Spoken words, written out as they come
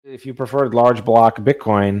If you preferred large block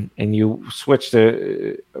Bitcoin and you switch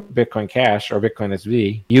to Bitcoin Cash or Bitcoin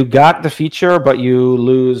SV, you got the feature, but you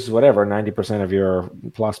lose whatever 90% of your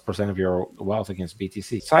plus percent of your wealth against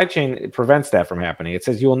BTC. Sidechain prevents that from happening. It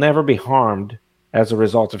says you will never be harmed as a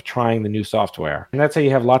result of trying the new software. And that's how you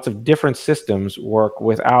have lots of different systems work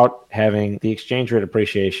without having the exchange rate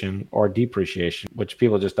appreciation or depreciation, which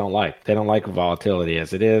people just don't like. They don't like volatility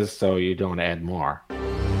as it is, so you don't add more.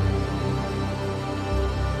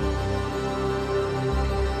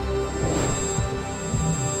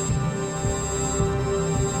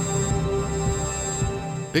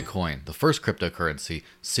 Bitcoin, the first cryptocurrency,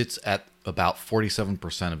 sits at about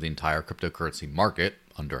 47% of the entire cryptocurrency market,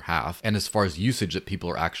 under half. And as far as usage that people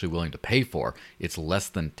are actually willing to pay for, it's less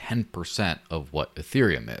than 10% of what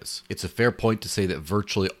Ethereum is. It's a fair point to say that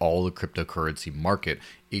virtually all the cryptocurrency market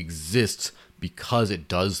exists because it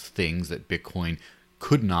does things that Bitcoin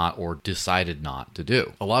could not or decided not to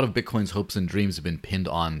do. A lot of Bitcoin's hopes and dreams have been pinned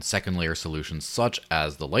on second layer solutions such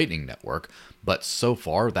as the Lightning Network, but so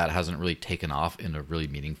far that hasn't really taken off in a really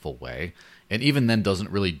meaningful way, and even then doesn't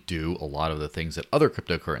really do a lot of the things that other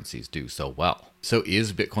cryptocurrencies do so well. So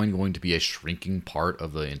is Bitcoin going to be a shrinking part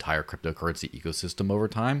of the entire cryptocurrency ecosystem over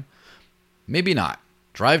time? Maybe not.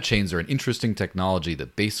 Drivechains are an interesting technology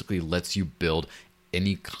that basically lets you build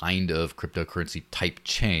any kind of cryptocurrency type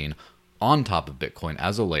chain on top of Bitcoin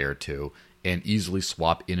as a layer 2 and easily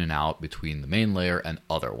swap in and out between the main layer and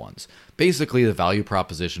other ones. Basically, the value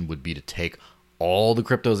proposition would be to take all the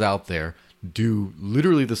cryptos out there, do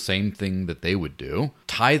literally the same thing that they would do,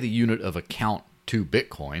 tie the unit of account to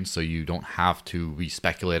Bitcoin so you don't have to be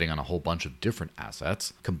speculating on a whole bunch of different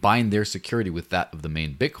assets, combine their security with that of the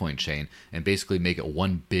main Bitcoin chain, and basically make it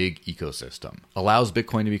one big ecosystem. Allows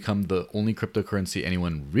Bitcoin to become the only cryptocurrency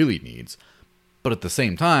anyone really needs, but at the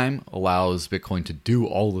same time allows Bitcoin to do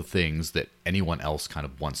all the things that anyone else kind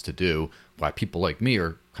of wants to do, why people like me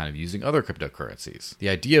are kind of using other cryptocurrencies. The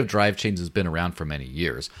idea of Drivechains has been around for many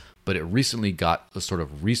years, but it recently got a sort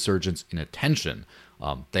of resurgence in attention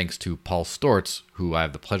thanks to Paul Sztorc, who I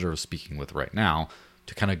have the pleasure of speaking with right now,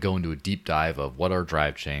 to kind of go into a deep dive of what are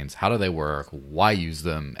Drivechains, how do they work, why use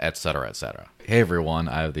them, etc., etc. Hey everyone,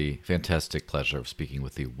 I have the fantastic pleasure of speaking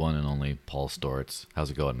with the one and only Paul Sztorc. How's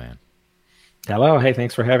it going, man? Hello. Hey,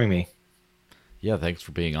 thanks for having me. Yeah, thanks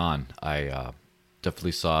for being on. I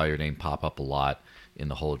definitely saw your name pop up a lot in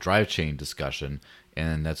the whole Drivechain discussion,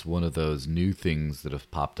 and that's one of those new things that have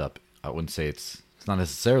popped up. I wouldn't say it's not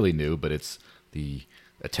necessarily new, but it's the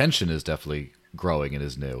attention is definitely growing and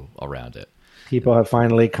is new around it. People have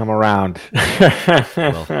finally come around.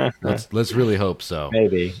 Well, let's really hope so.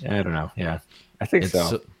 Maybe. I don't know. Yeah, I think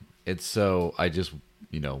so. So I just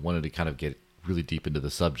wanted to kind of get really deep into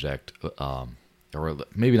the subject, or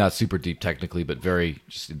maybe not super deep technically, but very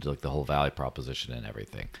just into like the whole value proposition and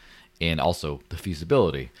everything, and also the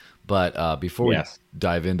feasibility. But before we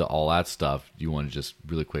dive into all that stuff, do you want to just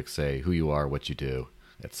really quick say who you are, what you do,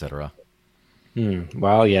 etc.?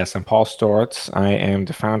 Well, yes, I'm Paul Sztorc. I am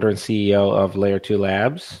the founder and CEO of Layer 2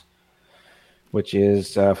 Labs, which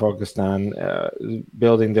is focused on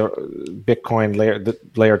building the Bitcoin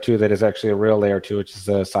layer 2 that is actually a real layer 2, which is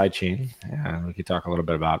a sidechain. We could talk a little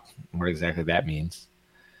bit about what exactly that means.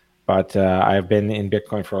 But I've been in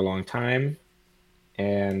Bitcoin for a long time,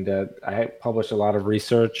 and I published a lot of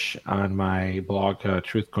research on my blog,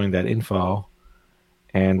 truthcoin.info.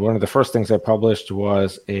 And one of the first things I published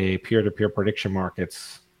was a peer-to-peer prediction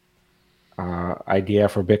markets idea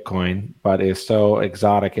for Bitcoin, but is so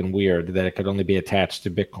exotic and weird that it could only be attached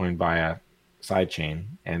to Bitcoin via sidechain.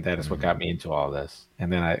 And that is what got me into all this.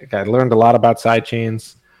 And then I learned a lot about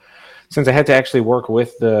sidechains. Since I had to actually work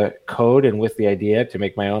with the code and with the idea to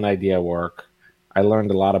make my own idea work, I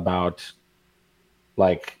learned a lot about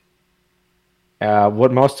what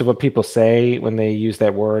most of what people say when they use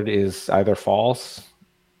that word is either false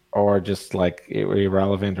or just like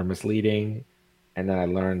irrelevant or misleading. And then I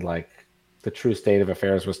learned the true state of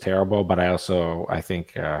affairs was terrible, but I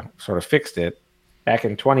think sort of fixed it back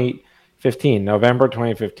in 2015, November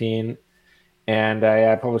 2015. And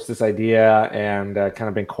I published this idea and kind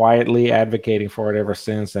of been quietly advocating for it ever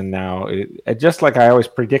since. And now, just like I always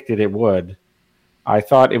predicted it would, I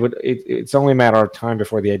thought it would. It's only a matter of time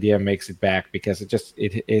before the idea makes it back, because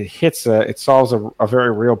it solves a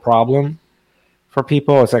very real problem for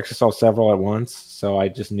people. It's actually solved several at once. So I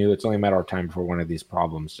just knew it's only a matter of time before one of these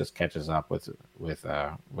problems just catches up with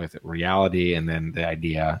reality, and then the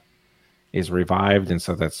idea is revived. And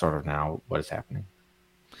so that's sort of now what is happening.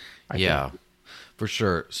 I think. For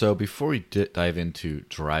sure. So before we dive into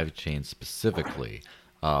Drivechains specifically,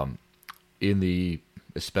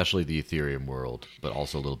 especially the Ethereum world, but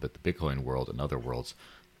also a little bit the Bitcoin world and other worlds,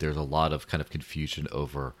 there's a lot of kind of confusion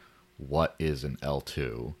over what is an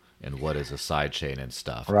L2 and what is a sidechain and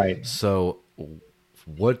stuff. Right. So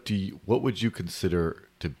what would you consider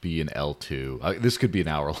to be an L2? This could be an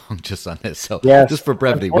hour long just on this. So Yes. just for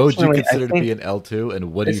brevity, what would you consider to be an L2,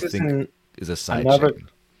 and what do you think is a sidechain?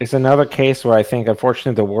 It's another case where I think,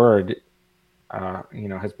 unfortunately, the word,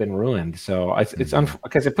 has been ruined. So it's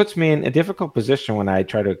because it puts me in a difficult position when I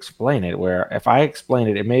try to explain it. Where if I explain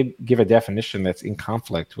it, it may give a definition that's in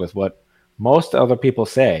conflict with what most other people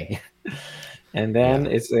say, and then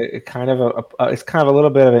it's kind of a little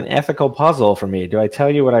bit of an ethical puzzle for me. Do I tell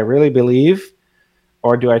you what I really believe,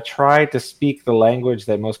 or do I try to speak the language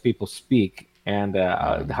that most people speak? And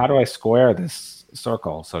how do I square this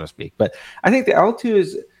circle, so to speak? But I think the L2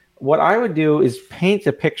 is, what I would do is paint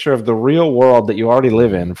a picture of the real world that you already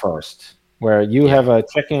live in first, where you have a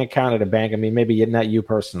checking account at a bank. I mean, maybe not you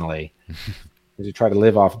personally, because you try to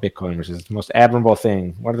live off Bitcoin, which is the most admirable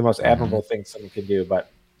thing, one of the most admirable things someone could do.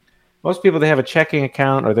 But most people, they have a checking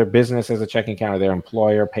account, or their business has a checking account, or their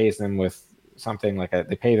employer pays them with something like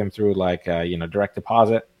they pay them through direct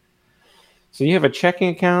deposit. So you have a checking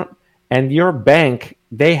account, and your bank,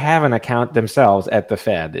 they have an account themselves at the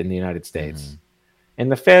Fed in the United States. And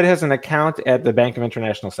the Fed has an account at the Bank of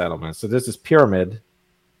International Settlements. So this is pyramid.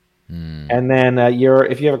 And then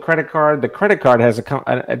if you have a credit card, the credit card has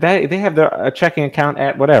they have a checking account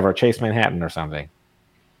at whatever, Chase Manhattan or something.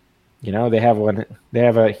 They have one.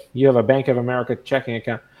 You have a Bank of America checking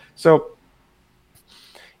account. So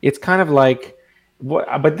it's kind of like what,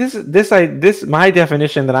 but this my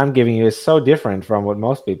definition that I'm giving you is so different from what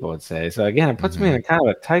most people would say. So again, it puts me in a kind of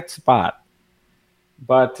a tight spot.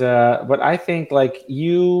 But I think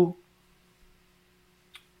the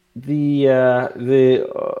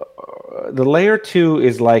layer 2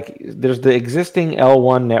 is there's the existing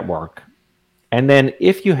L1 network, and then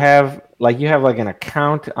if you have an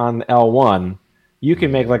account on L1, you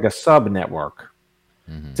can make a sub network.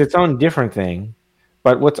 It's its own different thing,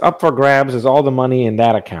 but what's up for grabs is all the money in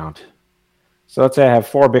that account. So let's say I have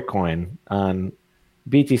 4 Bitcoin on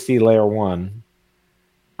BTC layer 1.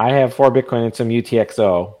 I have 4 Bitcoin and some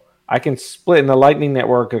UTXO. I can split in the Lightning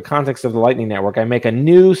Network, the context of the Lightning Network. I make a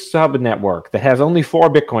new sub-network that has only 4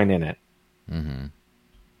 Bitcoin in it.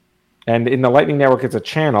 And in the Lightning Network, it's a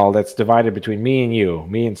channel that's divided between me and you,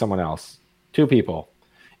 me and someone else, 2 people.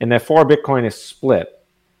 And that 4 Bitcoin is split.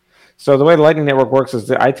 So the way the Lightning Network works is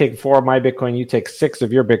that I take 4 of my Bitcoin, you take 6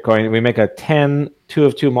 of your Bitcoin, and we make a 2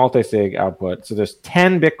 of 2 multisig output. So there's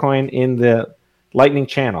 10 Bitcoin in the Lightning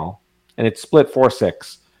channel, and it's split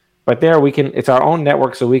 4-6. But there it's our own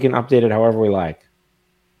network, so we can update it however we like.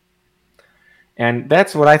 And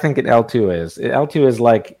that's what I think an L2 is. L2 is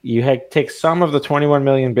you take some of the 21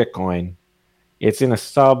 million Bitcoin. It's in a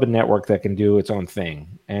sub network that can do its own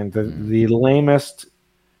thing. And the lamest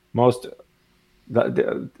L2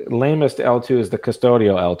 is the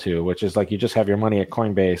custodial L2, which is you just have your money at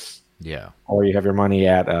Coinbase. Yeah. Or you have your money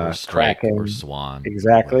at or Strike Kraken. or Swan.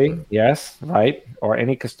 Exactly. Whatever. Yes, right. Or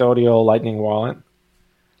any custodial Lightning wallet.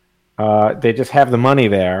 They just have the money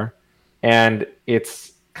there, and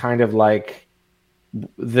it's kind of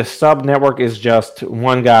the sub network is just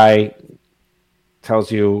one guy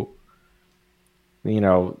tells you,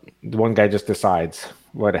 one guy just decides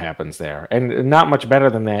what happens there. And not much better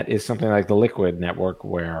than that is something like the Liquid network,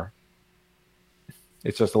 where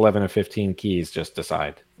it's just 11 of 15 keys just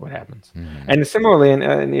decide what happens. And similarly in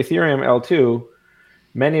Ethereum L2,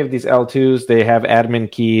 many of these L2s, they have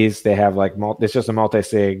admin keys. They have it's just a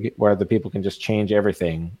multi-sig where the people can just change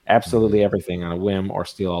everything, absolutely everything on a whim, or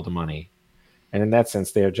steal all the money. And in that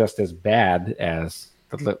sense, they are just as bad as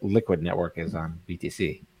the Liquid network is on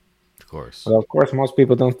BTC. Of course. Well, of course, most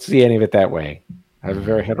people don't see any of it that way. I have a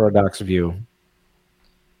very heterodox view.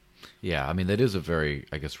 Yeah, I mean, that is a very,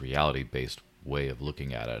 reality-based way of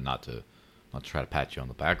looking at it, not to try to pat you on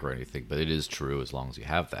the back or anything, but it is true as long as you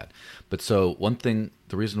have that. But so one thing,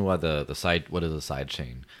 the reason why what is a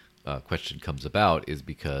sidechain question comes about is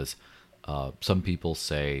because some people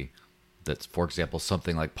say that, for example,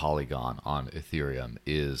 something like Polygon on Ethereum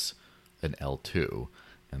is an L2,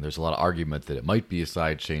 and there's a lot of argument that it might be a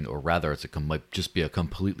sidechain, or rather might just be a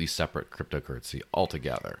completely separate cryptocurrency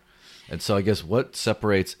altogether. And so I guess what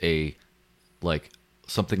separates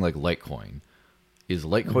something like Litecoin? Is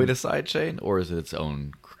Litecoin a sidechain, or is it its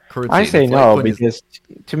own currency? I say no, because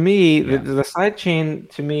to me, the sidechain,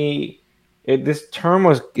 to me, this term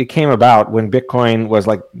came about when Bitcoin was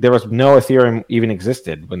there was no Ethereum even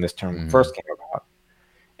existed when this term first came about.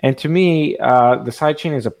 And to me, the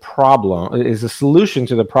sidechain is a solution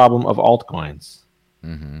to the problem of altcoins.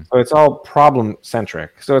 So it's all problem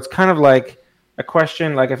centric. So it's kind of a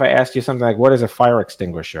question like if I asked you something like, "What is a fire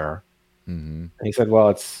extinguisher?" Mm-hmm. And he said, "Well,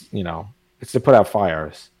 it's to put out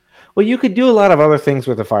fires." Well, you could do a lot of other things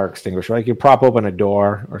with a fire extinguisher. Like you prop open a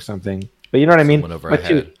door or something. But you know what I mean? Someone over But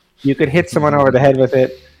ahead. you could hit someone over the head with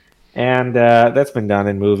it, and that's been done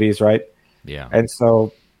in movies, right? Yeah. And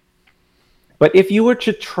so, but if you were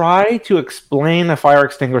to try to explain a fire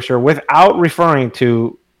extinguisher without referring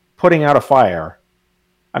to putting out a fire,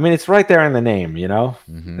 I mean, it's right there in the name, you know?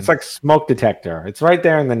 Mm-hmm. It's like smoke detector. It's right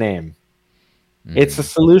there in the name. It's a Mm-hmm.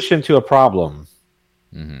 solution to a problem.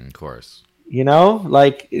 Mm-hmm. Of course. You know,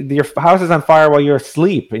 like your house is on fire while you're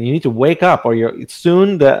asleep, and you need to wake up, or you're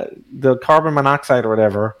soon the carbon monoxide or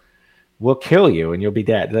whatever will kill you, and you'll be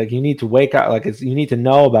dead. Like you need to wake up, like you need to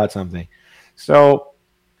know about something. So,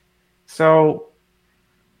 so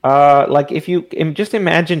like if you just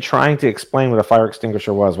imagine trying to explain what a fire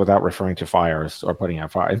extinguisher was without referring to fires or putting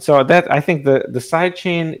out fire. And so that I think the side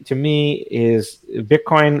chain to me is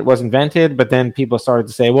Bitcoin was invented, but then people started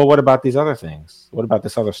to say, well, what about these other things? What about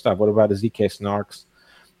this other stuff? What about the ZK snarks?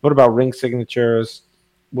 What about ring signatures?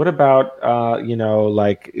 What about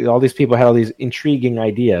like all these people had all these intriguing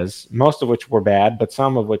ideas, most of which were bad, but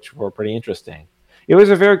some of which were pretty interesting. It was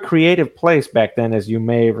a very creative place back then, as you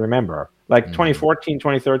may remember. Like Mm-hmm. 2014,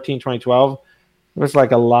 2013, 2012, there was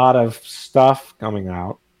like a lot of stuff coming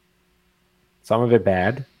out. Some of it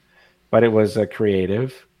bad, but it was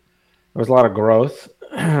creative. There was a lot of growth.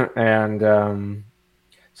 And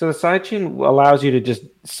so the sidechain allows you to just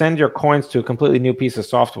send your coins to a completely new piece of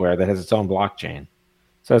software that has its own blockchain.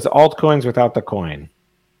 So it's altcoins without the coin.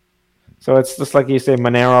 So it's just like you say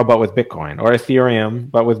Monero, but with Bitcoin, or Ethereum,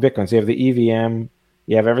 but with Bitcoin. So you have the EVM,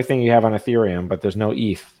 you have everything you have on Ethereum, but there's no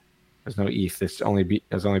ETH. There's no ETH. There's only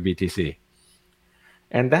BTC,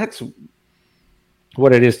 and that's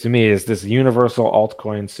what it is to me. Is this universal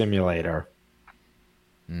altcoin simulator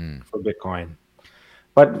for Bitcoin?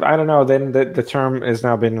 But I don't know. Then the term has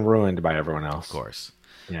now been ruined by everyone else. Of course.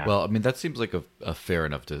 Yeah. Well, I mean, that seems like a fair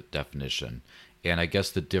enough definition. And I guess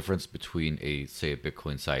the difference between a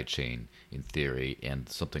Bitcoin sidechain in theory and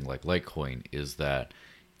something like Litecoin is that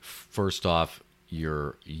first off,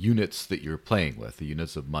 your units that you're playing with, the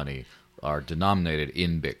units of money, are denominated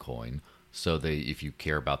in Bitcoin. So if you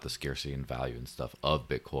care about the scarcity and value and stuff of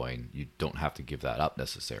Bitcoin, you don't have to give that up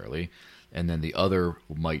necessarily. And then the other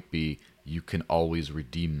might be you can always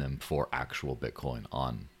redeem them for actual Bitcoin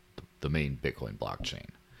on the main Bitcoin blockchain.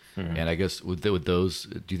 Mm-hmm. And I guess with those,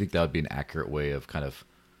 do you think that would be an accurate way of kind of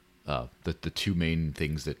the two main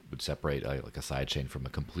things that would separate like a side chain from a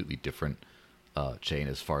completely different chain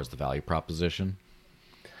as far as the value proposition?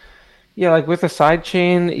 Yeah, like with a side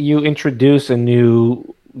chain, you introduce a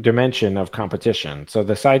new dimension of competition. So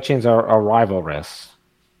the side chains are rivalrous.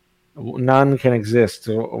 None can exist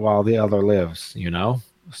while the other lives, you know?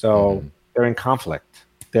 So they're in conflict.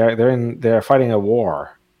 They're fighting a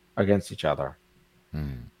war against each other.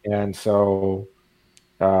 And so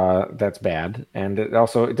that's bad. And it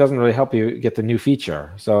doesn't really help you get the new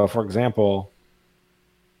feature. So for example,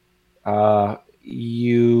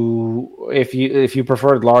 if you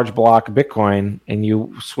preferred large block Bitcoin and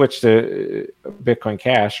you switch to Bitcoin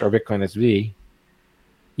Cash or Bitcoin SV,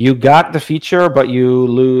 you got the feature, but you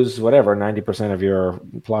lose whatever 90% of your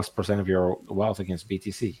 +% of your wealth against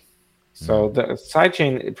BTC. So the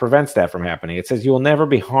sidechain prevents that from happening. It says you will never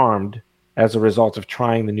be harmed as a result of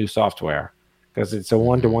trying the new software because it's a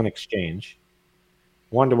one-to-one exchange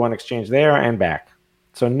there and back.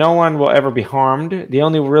 So no one will ever be harmed. The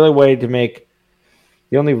only real way to make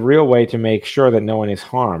sure that no one is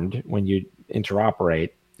harmed when you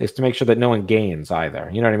interoperate is to make sure that no one gains either.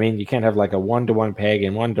 You know what I mean? You can't have like a 1-to-1 peg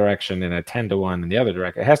in one direction and a 10-to-1 in the other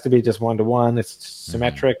direction. It has to be just 1-to-1. It's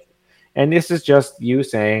symmetric. And this is just you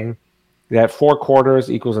saying that 4 quarters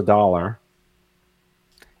equals $1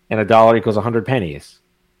 and $1 equals 100 pennies.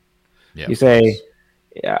 Yeah, you say,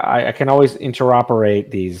 I can always interoperate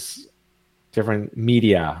these different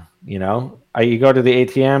media, you know? You go to the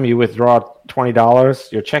ATM, you withdraw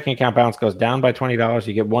 $20, your checking account balance goes down by $20,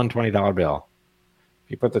 you get one $20 bill.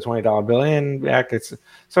 If you put the $20 bill in, back,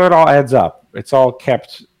 so it all adds up. It's all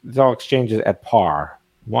exchanges at par,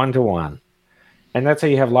 1-to-1. And that's how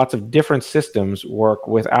you have lots of different systems work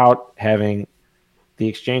without having the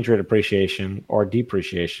exchange rate appreciation or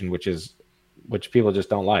depreciation, which people just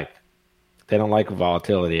don't like. They don't like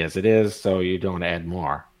volatility as it is, so you don't add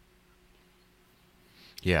more.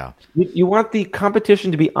 Yeah. You want the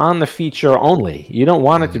competition to be on the feature only. You don't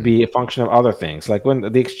want it to be a function of other things. Like when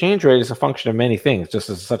the exchange rate is a function of many things,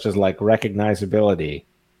 such as like recognizability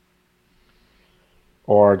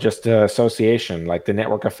or just association, like the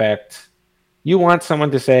network effect. You want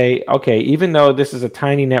someone to say, okay, even though this is a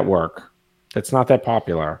tiny network, that's not that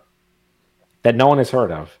popular, that no one has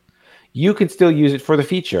heard of, you can still use it for the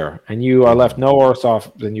feature, and you are left no worse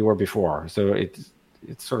off than you were before. So it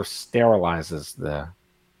sort of sterilizes the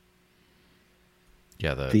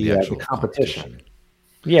the actual competition. competition.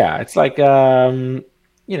 Yeah, it's like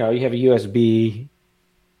you know, you have a USB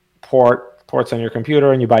ports on your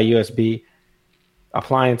computer, and you buy USB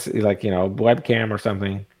appliance like, you know, webcam or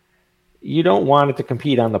something. You don't want it to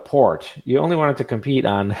compete on the port. You only want it to compete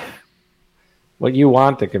on what you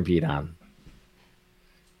want to compete on.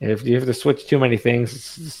 If you have to switch too many things,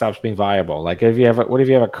 it stops being viable. Like if you have what if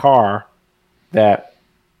you have a car that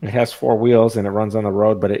it has four wheels and it runs on the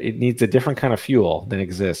road, but it needs a different kind of fuel than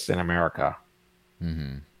exists in America.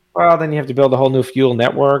 Well, then you have to build a whole new fuel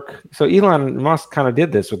network. So Elon Musk kind of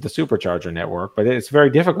did this with the supercharger network, but it's very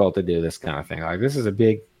difficult to do this kind of thing. Like this is a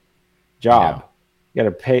big job. You got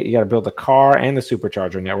to pay. You got to build the car and the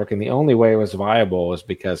supercharger network, and the only way it was viable was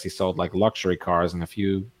because he sold like luxury cars in a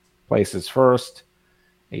few places first.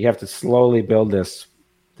 You have to slowly build this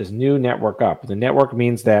new network up. The network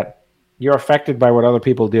means that you're affected by what other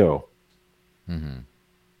people do.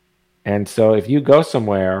 And so if you go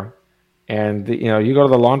somewhere and you know you go to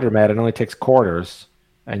the laundromat, it only takes quarters,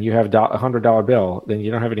 and you have $100 bill, then you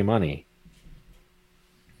don't have any money.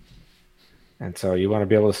 And so you want to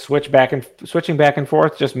be able to switching back and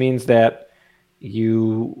forth just means that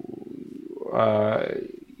you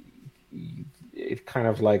it kind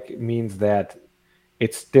of like means that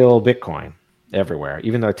it's still Bitcoin everywhere,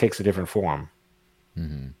 even though it takes a different form.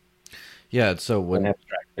 Yeah, so when An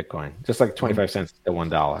abstract Bitcoin, just like 25 cents to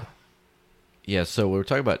 $1. yeah, so we were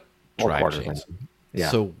talking about Or drive quarters, chains. yeah.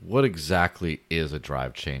 So what exactly is a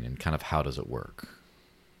drive chain, and kind of how does it work?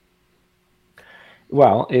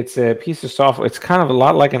 Well, it's a piece of software. It's kind of a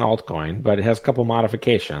lot like an altcoin, but it has a couple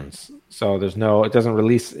modifications. So it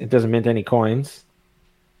doesn't mint any coins.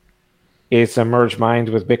 It's a merge mined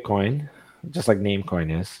with Bitcoin, just like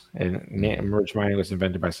Namecoin is. And merge mining was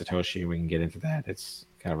invented by Satoshi. We can get into that. It's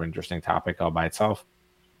kind of an interesting topic all by itself.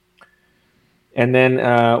 And then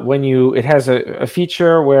it has a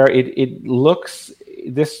feature where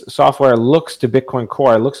this software looks to Bitcoin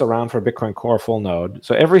Core. It looks around for Bitcoin Core full node.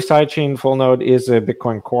 So every sidechain full node is a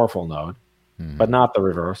Bitcoin Core full node, but not the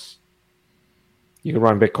reverse. You can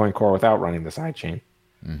run Bitcoin Core without running the sidechain.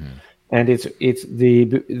 And it's the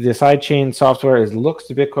sidechain software looks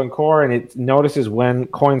to Bitcoin Core, and it notices when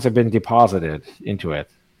coins have been deposited into it.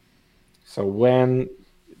 So when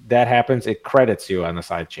that happens, it credits you on the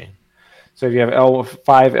sidechain. So if you have L5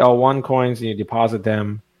 L1 coins and you deposit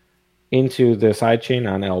them into the sidechain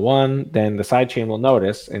on L1, then the sidechain will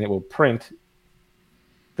notice and it will print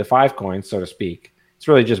the 5 coins, so to speak. It's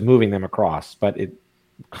really just moving them across, but it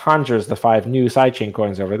conjures the 5 new sidechain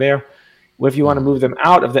coins over there. Well, if you want to move them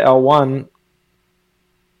out of the L1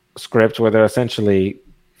 script, where they're essentially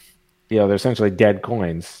dead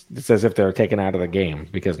coins, it's as if they're taken out of the game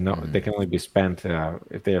because they can only be spent.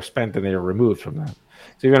 If they are spent, then they are removed from that.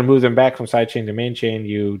 So you're going to move them back from sidechain to main chain.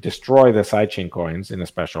 You destroy the sidechain coins in a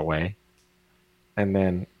special way, and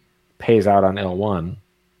then pays out on L1.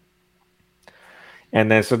 And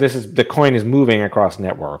then so the coin is moving across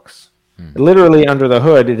networks. Literally under the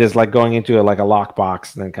hood, it is like going into a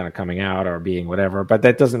lockbox and then kind of coming out or being whatever. But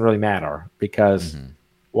that doesn't really matter because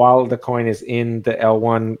while the coin is in the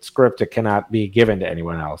L1 script, it cannot be given to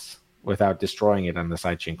anyone else without destroying it on the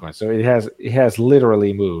sidechain coin. So it has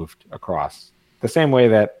literally moved across. The same way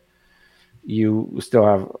that you still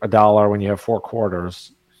have $1 when you have 4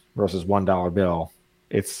 quarters versus $1 bill.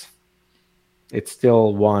 It's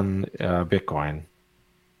still one Bitcoin.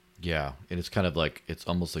 Yeah, and it's kind of like it's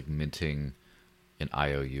almost like minting an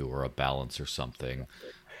IOU or a balance or something.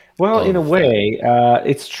 Well, in a way,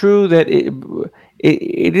 it's true that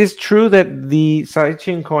it is true that the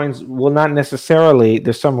sidechain coins will not necessarily.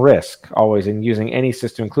 There's some risk always in using any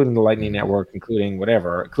system, including the Lightning Network, including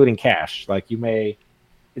whatever, including cash. Like it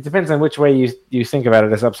depends on which way you think about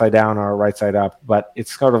it, as upside down or right side up. But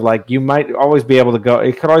it's sort of like you might always be able to go.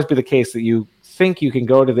 It could always be the case that you think you can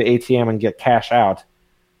go to the ATM and get cash out,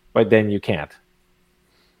 but then you can't.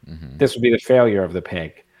 This would be the failure of the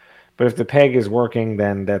peg. But if the peg is working,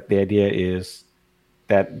 then the idea is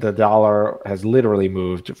that the dollar has literally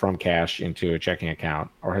moved from cash into a checking account,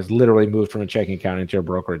 or has literally moved from a checking account into a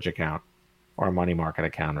brokerage account or a money market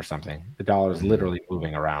account or something. The dollar is literally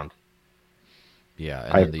moving around.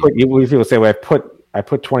 Yeah, and people say, "Well, I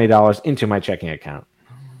put $20 into my checking account."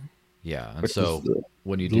 Yeah, and so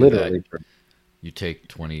when you do that, you take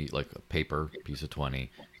 20, like a paper piece of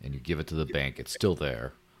 20, and you give it to the bank. It's still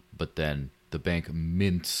there, but then the bank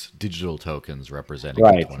mints digital tokens representing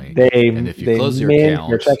Right. E20. And if you close your mint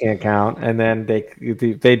your account, checking account, and then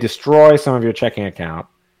they destroy some of your checking account,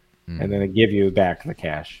 and then they give you back the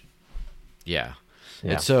cash. yeah.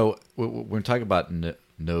 Yeah. And so when we're talking about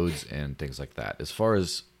nodes and things like that, as far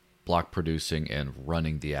as block producing and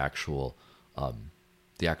running the actual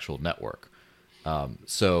network,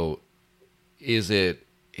 so is it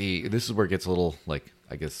this is where it gets a little, like,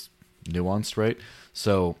 I guess, nuanced, right?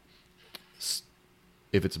 So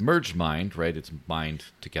if it's merge mined, right, it's mined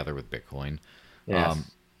together with Bitcoin. Yes.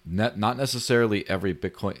 Not necessarily every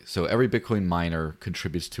Bitcoin. So every Bitcoin miner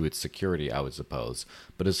contributes to its security, I would suppose.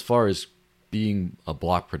 But as far as being a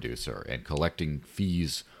block producer and collecting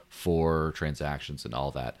fees for transactions and all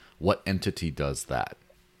that, what entity does that?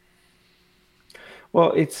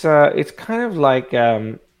 Well, it's kind of like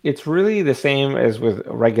it's really the same as with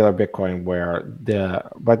regular Bitcoin,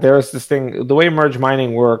 but there's this thing. The way merge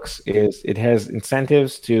mining works is it has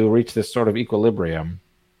incentives to reach this sort of equilibrium,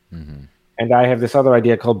 and I have this other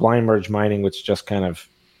idea called blind merge mining, which just kind of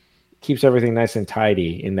keeps everything nice and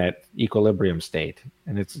tidy in that equilibrium state,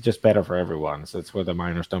 and it's just better for everyone. So it's where the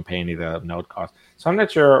miners don't pay any of the node costs. So I'm not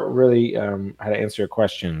sure really how to answer your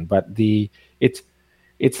question, but it's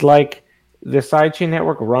like the sidechain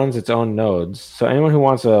network runs its own nodes. So anyone who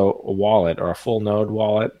wants a wallet or a full node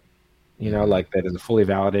wallet, like that is a fully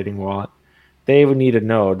validating wallet, they would need a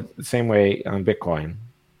node the same way on Bitcoin.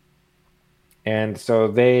 And so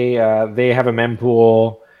they have a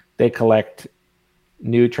mempool. They collect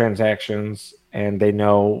new transactions, and they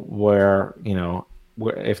know where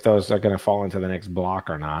if those are going to fall into the next block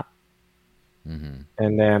or not. And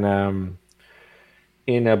then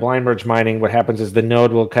in a blind merge mining, what happens is the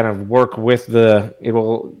node will kind of work with it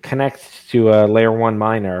will connect to a layer 1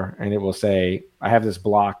 miner, and it will say, I have this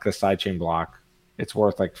block, this sidechain block. It's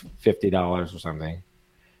worth like $50 or something.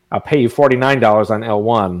 I'll pay you $49 on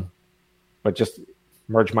L1, but just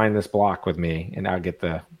merge mine this block with me, and I'll get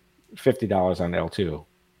the $50 on L2.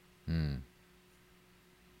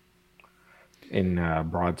 In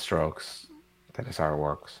broad strokes, that is how it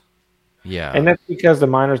works. Yeah. And that's because the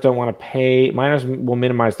miners don't want to pay. Miners will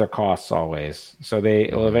minimize their costs always. So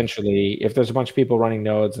they will eventually, if there's a bunch of people running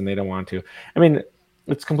nodes and they don't want to, I mean,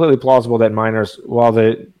 it's completely plausible that miners, while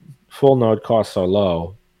the full node costs are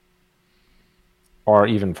low, or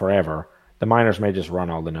even forever, the miners may just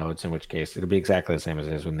run all the nodes, in which case it'll be exactly the same as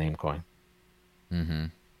it is with Namecoin.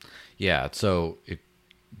 Yeah. So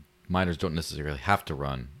miners don't necessarily have to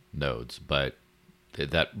run nodes, but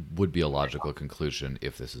that would be a logical conclusion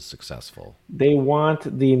if this is successful. They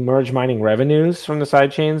want the merge mining revenues from the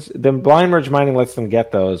sidechains. The blind merge mining lets them get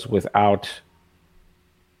those without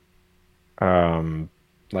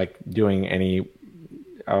like doing any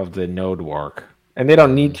of the node work. And they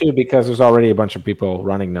don't need to, because there's already a bunch of people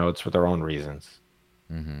running nodes for their own reasons.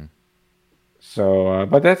 So,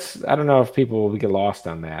 but I don't know if people will get lost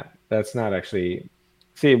on that. That's not actually,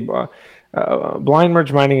 blind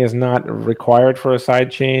merge mining is not required for a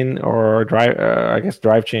sidechain or I guess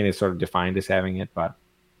Drivechain is sort of defined as having it, but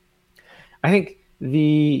I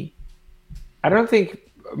don't think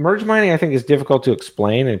merge mining, I think, is difficult to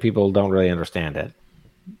explain and people don't really understand it.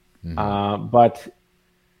 But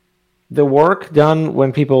the work done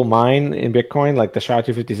when people mine in Bitcoin, like the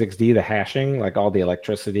SHA-256D, the hashing, like all the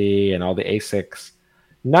electricity and all the ASICs,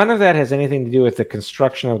 none of that has anything to do with the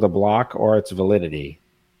construction of the block or its validity.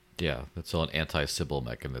 Yeah, that's all an anti-Sybil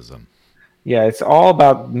mechanism. Yeah, it's all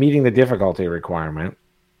about meeting the difficulty requirement,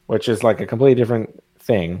 which is like a completely different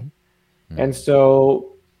thing. And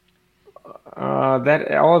so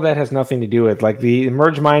that all of that has nothing to do with, like, the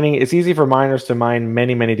merge mining. It's easy for miners to mine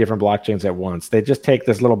many, many different blockchains at once. They just take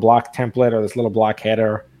this little block template or this little block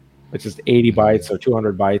header, which is 80 bytes or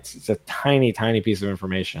 200 bytes. It's a tiny, tiny piece of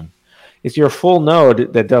information. It's your full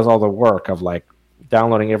node that does all the work of, like,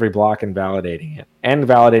 downloading every block and validating it, and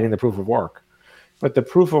validating the proof of work. But the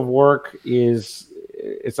proof of work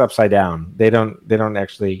it's upside down. They don't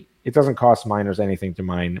actually, it doesn't cost miners anything to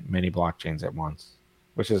mine many blockchains at once,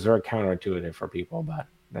 which is very counterintuitive for people, but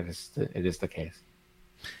it is the case.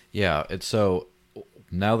 Yeah, and so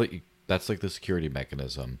now that that's like the security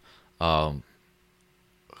mechanism,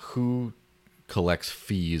 who collects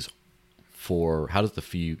fees for, how does the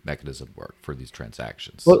fee mechanism work for these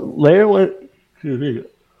transactions? Well, layer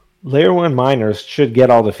one miners should get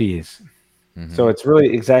all the fees. So it's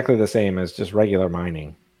really exactly the same as just regular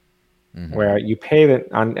mining, where you pay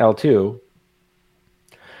that on L2.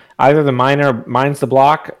 Either the miner mines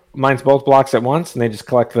both blocks at once, and they just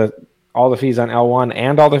collect all the fees on L1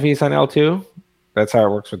 and all the fees on L2. That's how it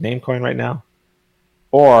works with Namecoin right now.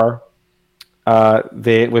 Or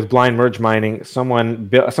with blind merge mining, someone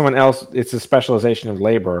else, it's a specialization of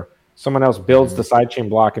labor. Someone else builds the sidechain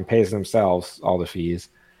block and pays themselves all the fees.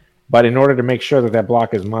 But in order to make sure that that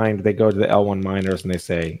block is mined, they go to the L1 miners and they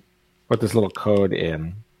say, put this little code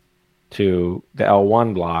in to the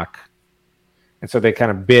L1 block. And so they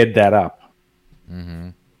kind of bid that up.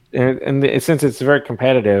 And since it's very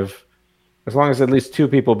competitive, as long as at least two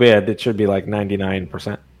people bid, it should be like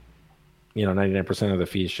 99%. 99% of the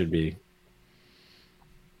fees should be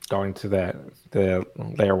going to the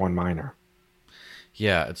layer 1 miner.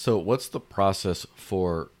 Yeah. So what's the process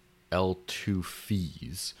for L2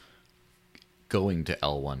 fees going to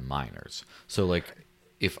L1 miners? So like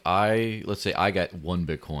let's say I got 1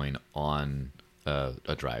 Bitcoin on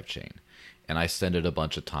a drive chain and I send it a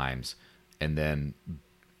bunch of times, and then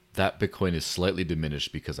that Bitcoin is slightly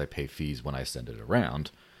diminished because I pay fees when I send it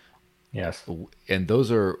around. Yes. And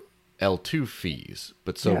those are L2 fees.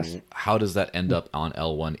 But so Yes. How does that end up on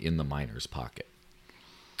L1 in the miner's pocket?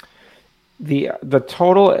 The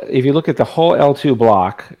total, if you look at the whole L2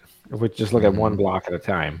 block, if we just look at one block at a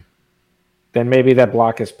time, then maybe that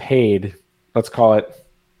block is paid. Let's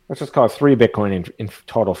just call it 3 Bitcoin in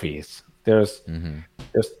total fees. There's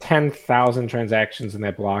 10,000 transactions in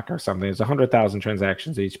that block or something. There's 100,000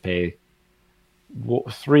 transactions each pay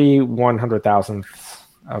 3 100,000ths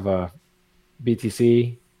of a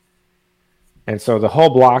BTC. And so the whole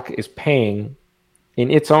block is paying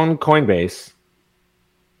in its own Coinbase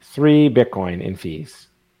 3 Bitcoin in fees.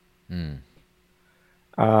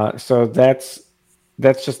 So that's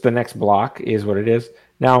just the next block is what it is.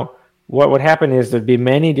 Now, what would happen is there'd be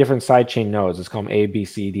many different sidechain nodes. Let's call them A, B,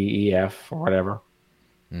 C, D, E, F, or whatever.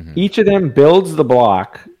 Each of them builds the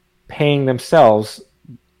block, paying themselves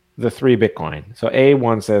the 3 Bitcoin. So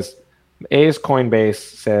A1 says, A's Coinbase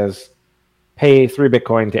says, pay 3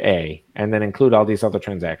 Bitcoin to A, and then include all these other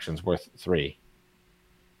transactions worth 3.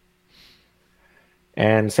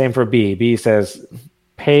 And same for B. B says,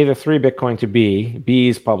 pay the 3 Bitcoin to B,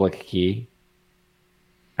 B's public key,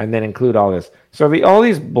 and then include all this. So all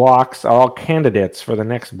these blocks are all candidates for the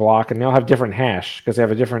next block, and they all have different hash because they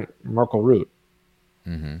have a different Merkle root.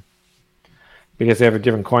 Because they have a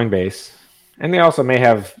different Coinbase. And they also may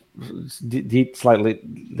have slightly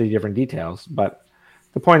different details. But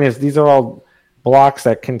the point is, these are all blocks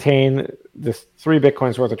that contain this 3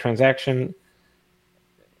 Bitcoins worth of transaction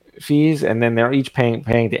fees, and then they're each paying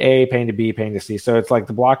to A, paying to B, paying to C. So it's like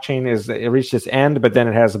the blockchain it reached its end, but then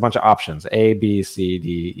it has a bunch of options: A, B, C,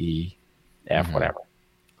 D, E, F, whatever.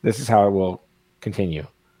 This is how it will continue.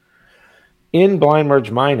 In blind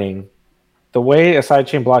merge mining, the way a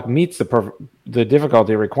sidechain block meets the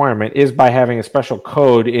difficulty requirement is by having a special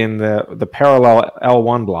code in the parallel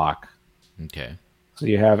L1 block. Okay. So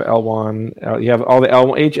you have L1, you have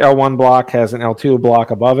all each L1 block has an L2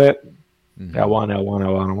 block above it. L1, L1,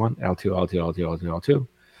 L1, L1, L2, L2, L2, L2, L2.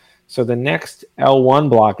 So the next L1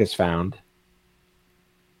 block is found.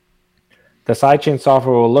 The sidechain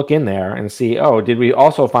software will look in there and see, oh, did we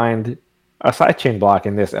also find a sidechain block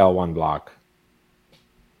in this L1 block?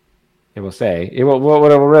 It will say,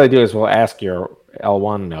 what it will really do is we'll ask your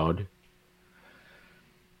L1 node.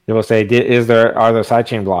 It will say, are there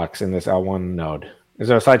sidechain blocks in this L1 node? Is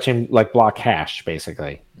there a sidechain like block hash,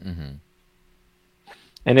 basically?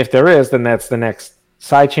 And if there is, then that's the next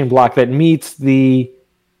sidechain block that meets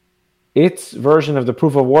its version of the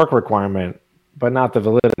proof of work requirement, but not the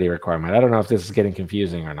validity requirement. I don't know if this is getting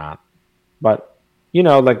confusing or not. But,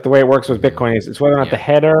 like the way it works with Bitcoin is it's whether or not the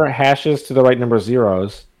header hashes to the right number of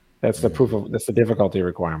zeros. That's that's the difficulty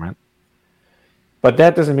requirement. But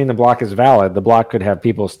that doesn't mean the block is valid. The block could have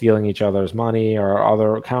people stealing each other's money or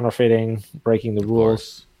other counterfeiting, breaking the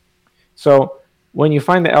rules. So when you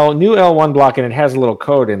find the new L1 block and it has a little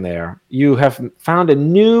code in there, you have found a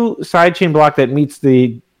new sidechain block that meets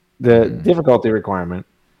the difficulty requirement,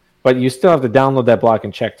 but you still have to download that block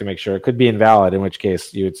and check to make sure. It could be invalid, in which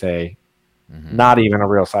case you would say not even a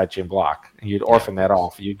real sidechain block. And you'd orphan that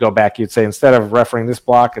off. You'd go back, you'd say, instead of referring this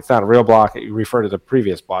block, it's not a real block, you refer to the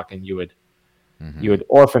previous block, and you would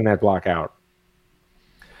orphan that block out.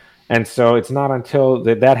 And so it's not until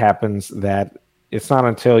that happens that it's not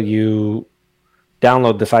until you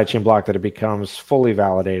download the sidechain block that it becomes fully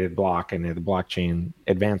validated block and the blockchain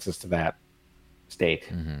advances to that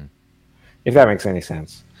state. If that makes any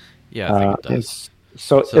sense. Yeah, I think it does.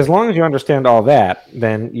 So as long as you understand all that,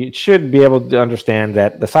 then you should be able to understand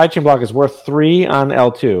that the sidechain block is worth 3 on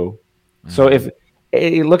L2. So if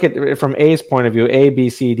look at it from A's point of view, A, B,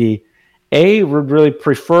 C, D, A would really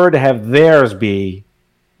prefer to have theirs be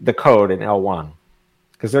the code in L1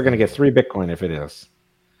 because they're going to get 3 Bitcoin if it is.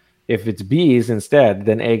 If it's B's instead,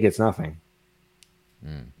 then A gets nothing.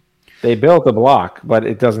 They built a block, but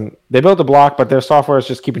it doesn't. They built a block, but their software is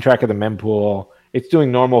just keeping track of the mempool. It's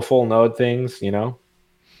doing normal full node things,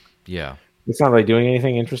 Yeah. It's not really doing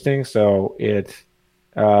anything interesting. So it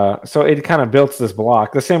kind of builds this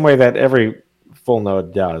block the same way that every full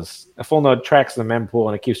node does. A full node tracks the mempool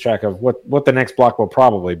and it keeps track of what the next block will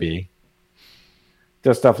probably be.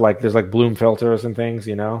 Does stuff like there's like Bloom filters and things,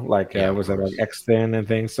 like was that like Xthin and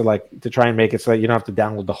things. So like to try and make it so that you don't have to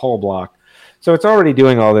download the whole block. So it's already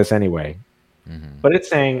doing all this anyway. But it's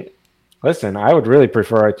saying, listen, I would really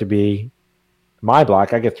prefer it to be my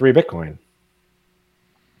block. I get 3 Bitcoin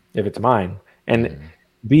if it's mine. And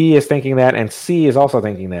B is thinking that, and C is also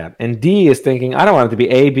thinking that. And D is thinking, I don't want it to be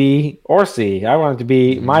A, B, or C. I want it to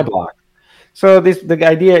be my block. So the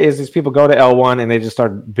idea is these people go to L1 and they just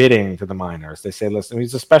start bidding to the miners. They say, listen,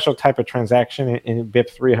 it's a special type of transaction in BIP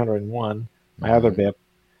 301, my other BIP.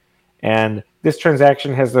 And this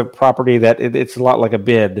transaction has the property that it's a lot like a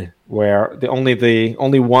bid, where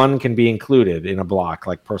only one can be included in a block,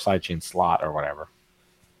 like per sidechain slot or whatever.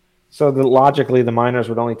 So logically, the miners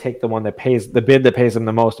would only take the one that pays the bid that pays them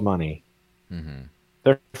the most money.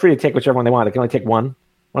 They're free to take whichever one they want. They can only take one.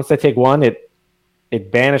 Once they take one,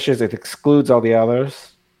 it banishes, it excludes all the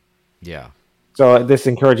others. Yeah. So this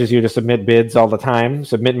encourages you to submit bids all the time.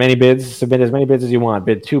 Submit many bids. Submit as many bids as you want.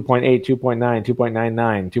 Bid 2.8, 2.9,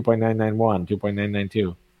 2.99, 2.991,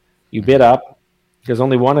 2.992. You bid up because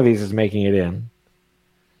only one of these is making it in.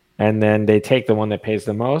 And then they take the one that pays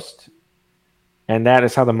the most. And that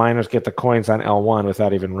is how the miners get the coins on L1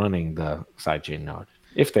 without even running the sidechain node,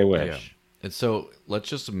 if they wish. Yeah. And so let's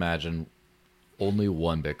just imagine only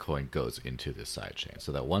 1 Bitcoin goes into this sidechain.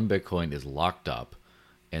 So that 1 Bitcoin is locked up,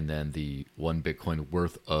 and then the 1 Bitcoin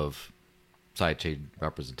worth of sidechain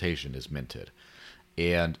representation is minted.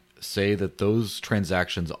 And say that those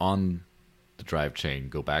transactions on the drive chain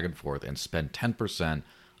go back and forth and spend 10%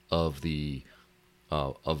 of the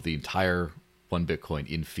entire 1 Bitcoin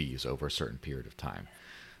in fees over a certain period of time.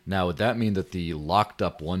 Now, would that mean that the locked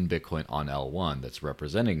up 1 Bitcoin on L1 that's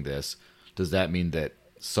representing this, does that mean that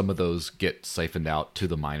some of those get siphoned out to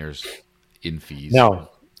the miners in fees? No,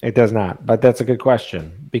 it does not. But that's a good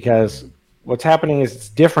question, because what's happening is it's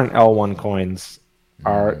different L1 coins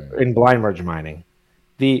are in blind merge mining.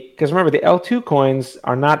 Because remember, the L2 coins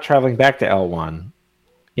are not traveling back to L1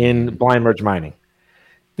 in blind merge mining.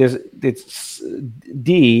 It's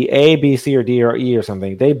D, A, B, C, or D, or E, or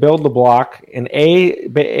something. They build the block, and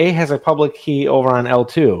A has a public key over on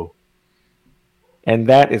L2, and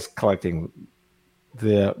that is collecting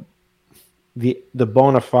the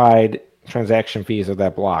bona fide transaction fees of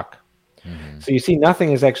that block. So you see,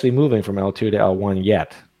 nothing is actually moving from L2 to L1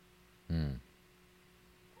 yet.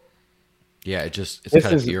 Yeah, it's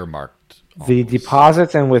kind of earmarked. The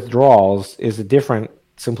deposits and withdrawals is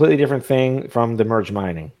completely different thing from the merge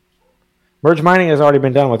mining. Merge mining has already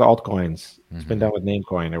been done with altcoins. It's been done with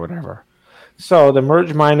Namecoin or whatever. So the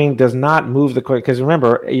merge mining does not move the coin, because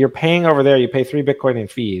remember, you're paying over there. You pay 3 Bitcoin in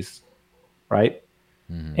fees, right?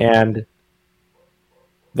 And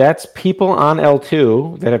that's people on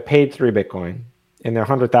L2 that have paid 3 Bitcoin in their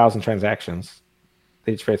 100,000 transactions.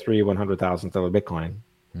 They each pay 100,000th of a Bitcoin.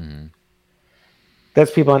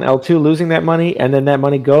 That's people on L2 losing that money, and then that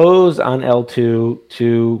money goes on L2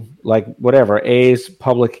 to like whatever A's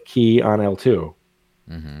public key on L2.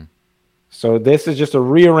 So this is just a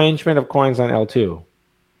rearrangement of coins on L2.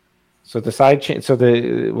 So the side chain,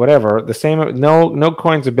 the same. No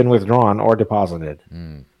coins have been withdrawn or deposited,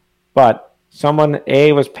 but someone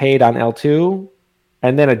A was paid on L2,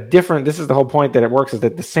 and then this is the whole point that it works, is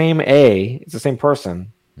that the same A, it's the same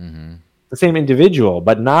person, the same individual,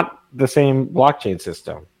 but not the same blockchain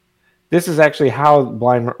system. This is actually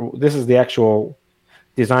this is the actual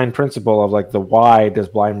design principle of like the why does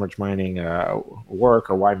blind merge mining work,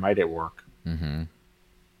 or why might it work.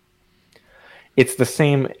 It's the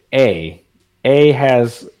same A. A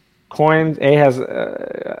has coins. A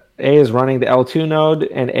is running the L2 node,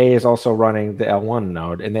 and A is also running the L1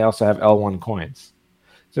 node, and they also have L1 coins.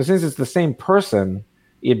 So since it's the same person,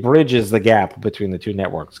 it bridges the gap between the two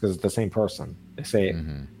networks, because it's the same person. They say,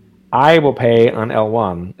 I will pay on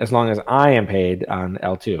L1 as long as I am paid on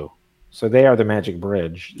L2. So they are the magic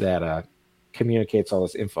bridge that communicates all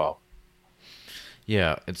this info.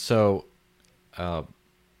 Yeah, and so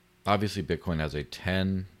obviously Bitcoin has a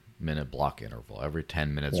 10-minute block interval. Every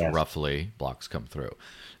 10 minutes, roughly, blocks come through.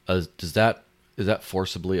 Is that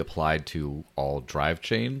forcibly applied to all drive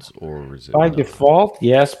chains, or is it by default?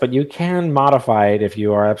 Yes, but you can modify it if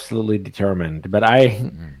you are absolutely determined. But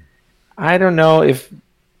I don't know if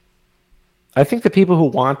I think the people who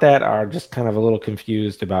want that are just kind of a little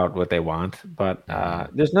confused about what they want. But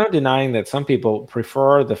Mm-hmm. there's no denying that some people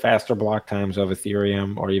prefer the faster block times of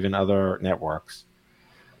Ethereum or even other networks.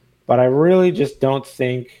 But I really just don't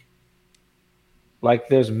think like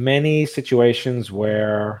there's many situations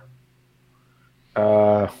where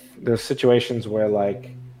uh, there's situations where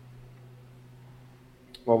like,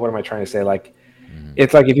 well, what am I trying to say? Like, Mm-hmm.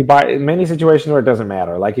 it's like if you buy many situations where it doesn't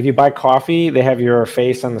matter. Like if you buy coffee, they have your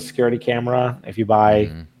face on the security camera. If you buy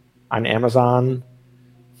Mm-hmm. on Amazon,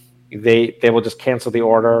 they will just cancel the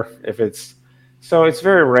order if it's. So it's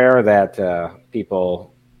very rare that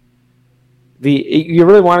people the you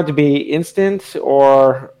really want it to be instant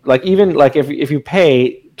or like even like if you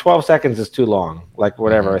pay 12 seconds is too long, like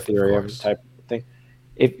whatever Mm-hmm. Of Ethereum course. type thing.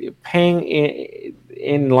 If paying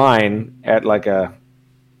in line at like a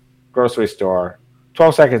grocery store,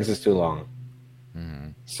 12 seconds is too long. Mm-hmm.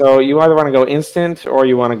 So you either want to go instant or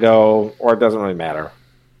you want to go, or it doesn't really matter.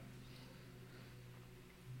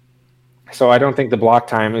 So I don't think the block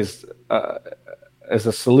time is a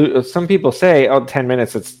solution. Some people say, oh, 10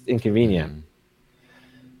 minutes, it's inconvenient. Mm-hmm.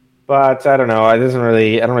 But I don't know. I don't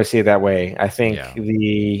really see it that way. I think Yeah.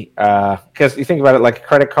 because you think about it, like a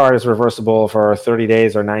credit card is reversible for 30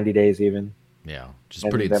 days or 90 days even, Yeah. Just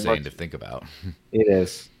pretty and that insane much to think about. it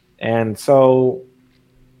is. And so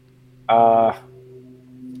uh,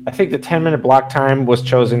 I think the 10-minute block time was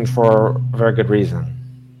chosen for a very good reason.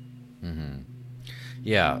 Mm-hmm.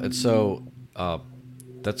 Yeah. And so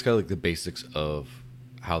that's kind of like the basics of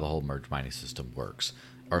how the whole merge mining system works.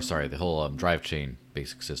 Or sorry, the whole drive chain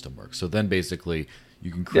basic system works. So then basically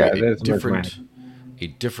you can Yeah, create that's merge mining. a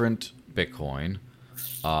different Bitcoin,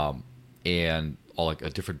 and all like a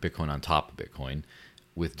different Bitcoin on top of Bitcoin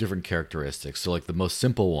with different characteristics. So like the most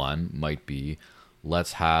simple one might be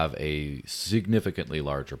let's have a significantly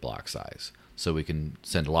larger block size so we can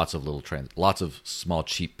send lots of small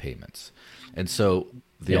cheap payments. And so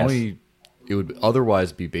the Yes. only it would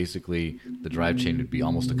otherwise be basically the drive chain would be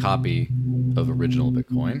almost a copy of original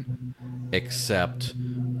Bitcoin, except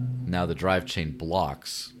now the drive chain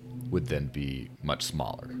blocks would then be much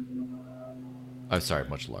smaller. I'm sorry,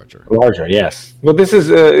 much larger. Larger, yes. Well, this is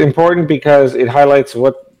important because it highlights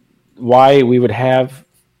why we would have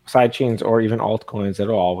sidechains or even altcoins at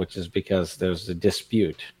all, which is because there's a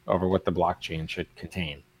dispute over what the blockchain should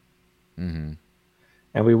contain, Mm-hmm.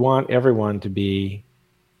 and we want everyone to be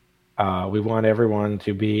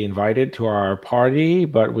invited to our party,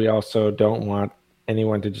 but we also don't want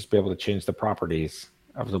anyone to just be able to change the properties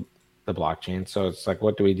of the blockchain. So it's like,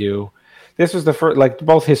 what do we do? This was the first, like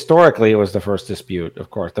both historically, it was the first dispute, of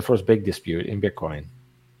course, the first big dispute in Bitcoin,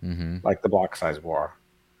 Mm-hmm. like the block size war.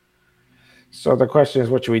 So the question is,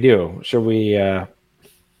 what should we do? Should we,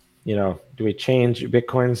 do we change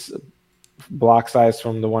Bitcoin's block size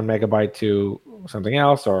from the 1 megabyte to something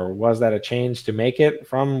else, or was that a change to make it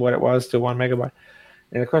from what it was to 1 megabyte?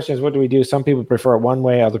 And the question is, what do we do? Some people prefer it one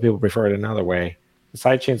way, other people prefer it another way. The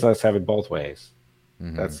sidechains let us have it both ways.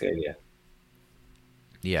 Mm-hmm. That's the idea.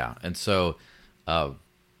 Yeah, and so uh,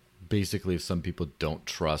 basically, if some people don't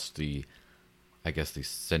trust I guess, the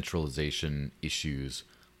centralization issues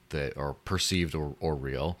that are perceived or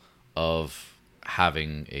real of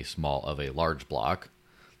having a large block,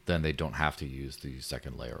 then they don't have to use the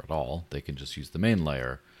second layer at all. They can just use the main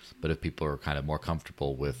layer. But if people are kind of more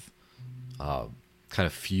comfortable with kind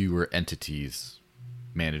of fewer entities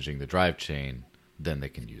managing the drive chain, then they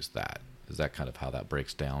can use that. Is that kind of how that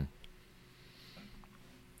breaks down?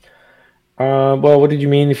 Well, what did you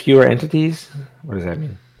mean fewer entities? What does that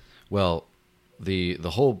mean? Well, the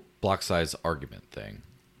whole block size argument thing.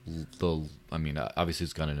 I mean, obviously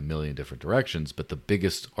it's gone in a million different directions, but the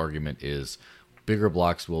biggest argument is bigger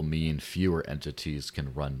blocks will mean fewer entities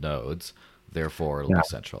can run nodes, therefore it'll Yeah, be more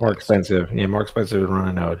centralized. expensive. Yeah, more expensive to run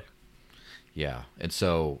a node. Yeah, and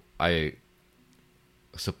so I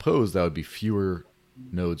suppose that would be fewer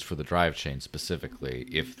nodes for the drive chain specifically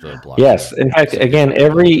if the block Yes, size in fact, again, significantly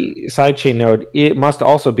larger. every sidechain node it must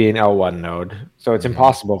also be an L1 node. So it's Hmm.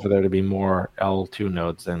 impossible for there to be more L2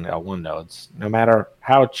 nodes than L1 nodes, no matter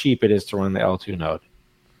how cheap it is to run the L2 node.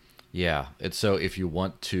 Yeah, and so if you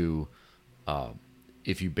want to,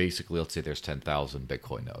 if you basically, let's say there's 10,000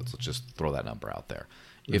 Bitcoin nodes, let's just throw that number out there.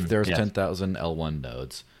 If there's Yes. 10,000 L1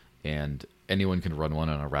 nodes and anyone can run one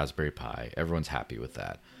on a Raspberry Pi, everyone's happy with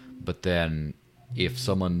that. But then if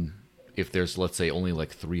there's, let's say, only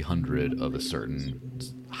like 300 of a certain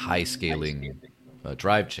high scaling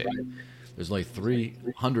drive chain, there's only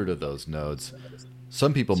 300 of those nodes.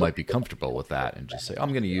 Some people might be comfortable with that and just say, I'm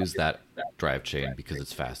going to use that drive chain because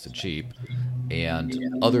it's fast and cheap. And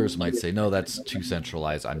others might say, no, that's too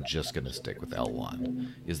centralized. I'm just going to stick with L1.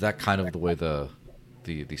 Is that kind of the way the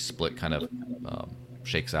split kind of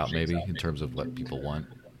shakes out, maybe in terms of what people want?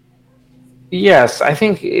 Yes, I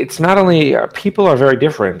think it's not only people are very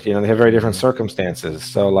different. They have very different Mm-hmm. circumstances.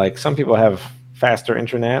 So, like, some people have faster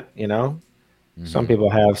internet. Some Mm-hmm. people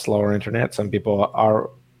have slower internet. Some people are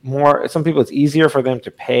more. Some people it's easier for them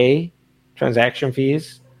to pay transaction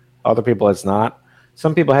fees. Other people it's not.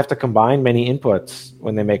 Some people have to combine many inputs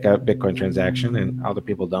when they make a Bitcoin transaction, and other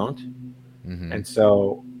people don't. Mm-hmm. And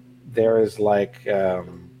so there is like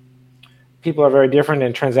people are very different,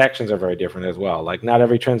 and transactions are very different as well. Like, not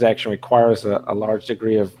every transaction requires a large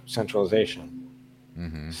degree of centralization.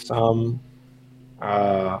 Mm-hmm. Some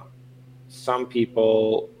uh, some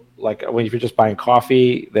people, like, when if you're just buying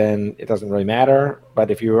coffee, then it doesn't really matter. But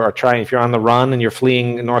if if you're on the run and you're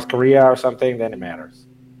fleeing North Korea or something, then it matters.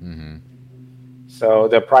 Mm-hmm. So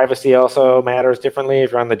the privacy also matters differently.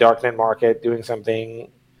 If you're on the darknet market doing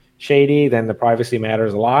something shady, then the privacy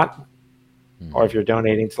matters a lot. Or if Mm-hmm. you're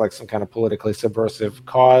donating to like some kind of politically subversive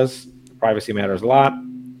cause, privacy matters a lot.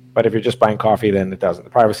 But if you're just buying coffee, then it doesn't.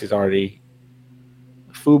 The privacy is already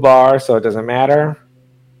foobar, so it doesn't matter,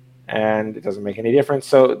 and it doesn't make any difference.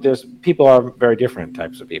 So there's people are very different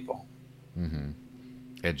types of people. Mm-hmm.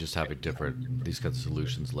 And just having different these kinds of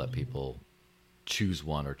solutions let people choose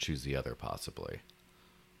one or choose the other, possibly.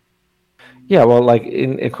 Yeah, well, like,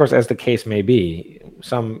 of course, as the case may be,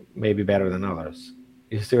 some may be better than others.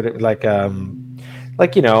 You see what like,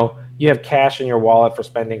 you have cash in your wallet for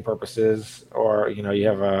spending purposes, or you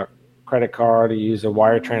have a credit card, or you use a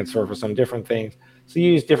wire transfer for some different things. So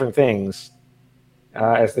you use different things,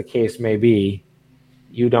 as the case may be.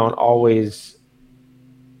 You don't always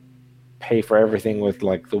pay for everything with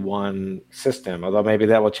like the one system, although maybe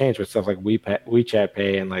that will change with stuff like WeChat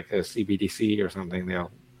Pay and like a CBDC or something. I'm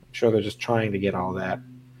sure they're just trying to get all that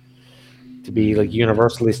to be like Mm-hmm.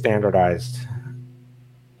 universally standardized.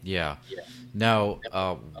 Yeah. Now,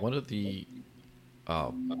 uh, one of the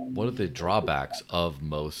drawbacks of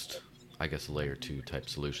most, I guess, layer two type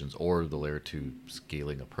solutions or the layer two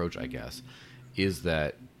scaling approach, I guess, is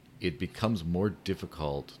that it becomes more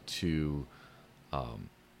difficult to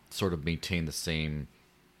sort of maintain the same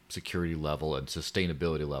security level and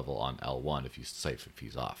sustainability level on L1 if you siphon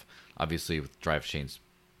fees off. Obviously, with Drivechains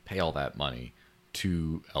pay all that money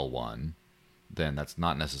to L1, then that's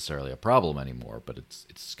not necessarily a problem anymore, but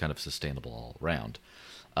it's kind of sustainable all around.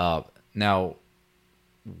 Now,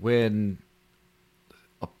 when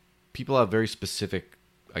people have very specific,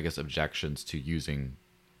 I guess, objections to using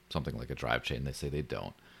something like a drive chain, they say they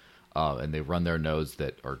don't, and they run their nodes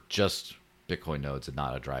that are just Bitcoin nodes and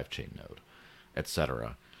not a drive chain node,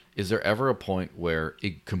 etc. Is there ever a point where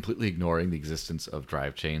completely ignoring the existence of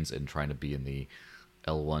drive chains and trying to be in the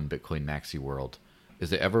L1 Bitcoin maxi world, is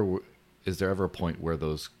there ever a point where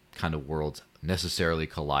those kind of worlds necessarily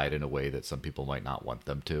collide in a way that some people might not want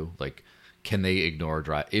them to? Like, can they ignore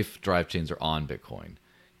if drive chains are on Bitcoin?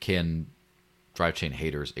 Can drive chain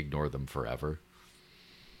haters ignore them forever?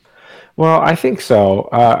 Well, I think so.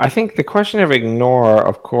 I think the question of ignore,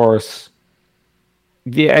 of course,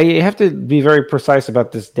 yeah, you have to be very precise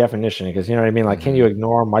about this definition, because you know what I mean. Like, can you Mm-hmm.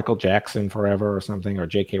 ignore Michael Jackson forever or something, or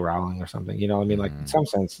J.K. Rowling or something? You know what I mean? Like, in Mm-hmm. some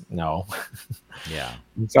sense, no. Yeah.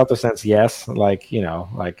 In some other sense, yes. Like,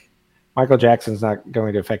 like Michael Jackson's not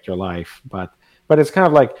going to affect your life, but it's kind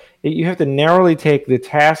of like you have to narrowly take the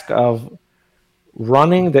task of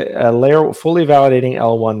running the layer fully validating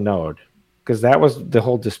L1 node, because that was the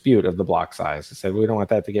whole dispute of the block size. It said we don't want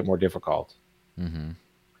that to get more difficult, Mm-hmm.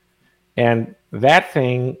 and that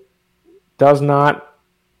thing does not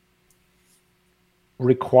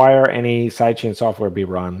require any sidechain software be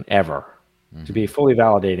run ever to be Mm-hmm. fully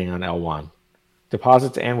validating on L1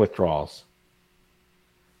 deposits and withdrawals.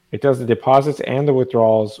 It does the deposits and the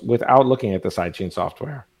withdrawals without looking at the sidechain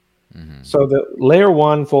software. Mm-hmm. So the layer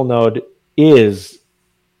one full node is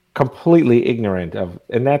completely ignorant of,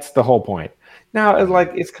 and that's the whole point. Now,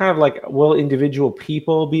 Mm-hmm. it's kind of like, will individual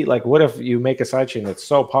people be like, what if you make a sidechain that's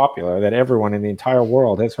so popular that everyone in the entire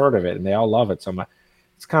world has heard of it and they all love it so much?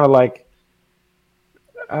 It's kind of like,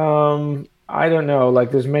 I don't know.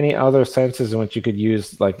 Like, there's many other senses in which you could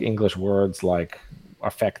use like English words like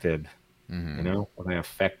affected. Mm-hmm. Were they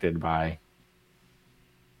affected by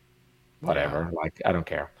Yeah. whatever? Like, I don't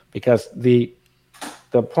care, because the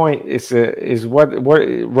point is what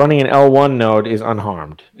running an L1 node is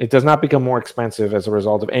unharmed. It does not become more expensive as a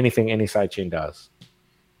result of anything any sidechain does.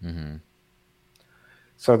 Mm-hmm.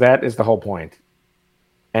 So that is the whole point,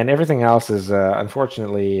 and everything else is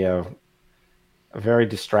unfortunately very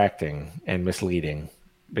distracting and misleading,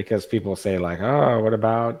 because people say like, oh, what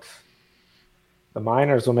about The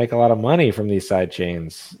miners will make a lot of money from these side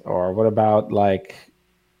chains. Or what about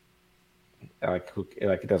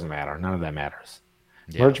it doesn't matter. None of that matters.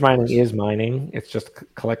 Yeah, Merge of mining course. is mining. It's just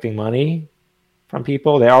collecting money from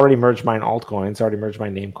people. They already merge mine altcoins. Already merged my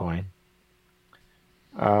Namecoin.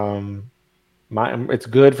 It's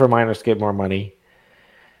good for miners to get more money.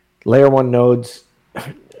 Layer 1 nodes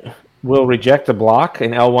will reject a block,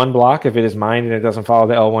 an L1 block, if it is mined and it doesn't follow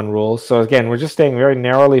the L1 rules. So again, we're just staying very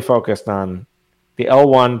narrowly focused on the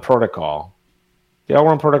L1 protocol. The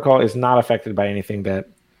L1 protocol is not affected by anything that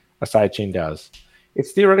a sidechain does.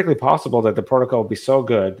 It's theoretically possible that the protocol will be so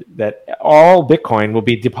good that all Bitcoin will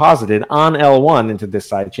be deposited on L1 into this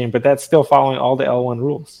sidechain, but that's still following all the L1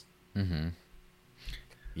 rules.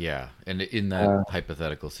 Yeah, and in that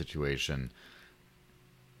hypothetical situation,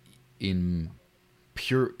 in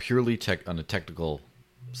purely on a technical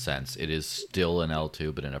sense, it is still an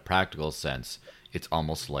L2, but in a practical sense, it's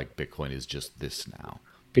almost like Bitcoin is just this now.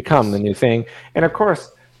 Become the new thing. And of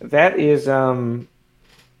course, that is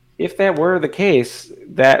if that were the case,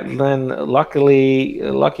 that then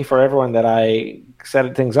lucky for everyone that I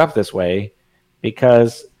set things up this way,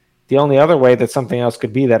 because the only other way that something else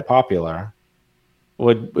could be that popular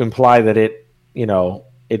would imply that you know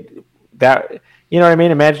what I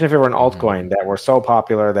mean? Imagine if it were an altcoin that were so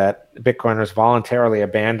popular that Bitcoiners voluntarily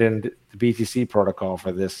abandoned the BTC protocol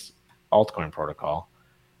for this altcoin protocol.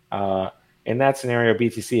 In that scenario,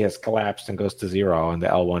 BTC has collapsed and goes to zero, and the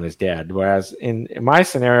L1 is dead. Whereas in my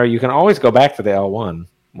scenario, you can always go back to the L1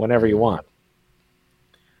 whenever you want.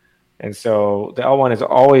 And so the L1 is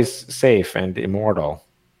always safe and immortal.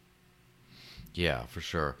 Yeah, for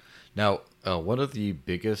sure. Now, one of the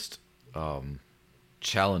biggest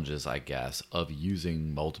challenges, I guess, of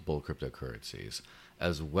using multiple cryptocurrencies,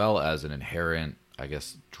 as well as an inherent, I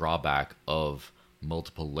guess, drawback of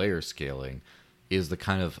multiple layer scaling, is the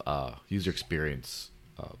kind of user experience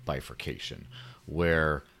bifurcation,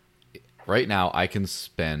 where right now I can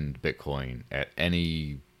spend Bitcoin at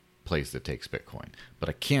any place that takes Bitcoin, but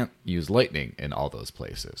I can't use Lightning in all those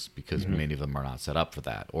places because many of them are not set up for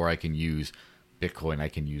that. Or I can use Bitcoin, I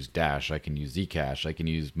can use Dash, I can use Zcash, I can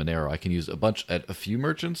use Monero, I can use a few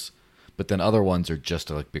merchants, but then other ones are just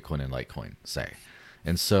like Bitcoin and Litecoin, say.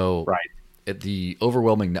 And so the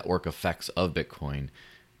overwhelming network effects of Bitcoin,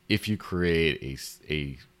 if you create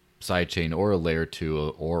a sidechain or a layer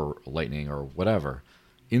 2 or Lightning or whatever,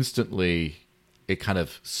 instantly it kind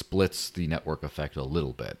of splits the network effect a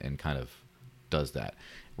little bit and kind of does that.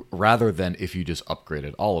 Rather than if you just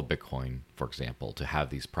upgraded all of Bitcoin, for example, to have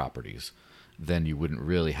these properties, then you wouldn't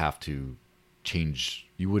really have to change.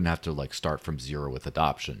 You wouldn't have to start from zero with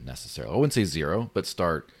adoption necessarily. I wouldn't say zero, but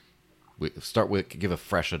give a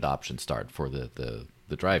fresh adoption start for the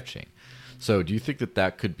drive chain. So do you think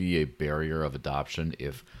that could be a barrier of adoption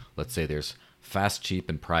if, let's say, there's fast, cheap,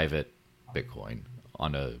 and private Bitcoin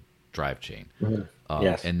on a drive chain?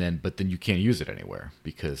 Yes. But then you can't use it anywhere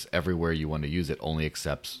because everywhere you want to use it only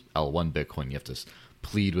accepts L1 Bitcoin. You have to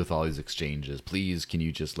plead with all these exchanges. Please, can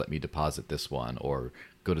you just let me deposit this one? Or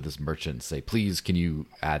go to this merchant and say, please, can you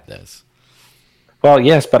add this? Well,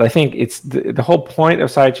 yes, but I think it's the whole point of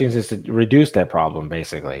sidechains is to reduce that problem,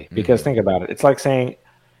 basically. Because think about it. It's like saying,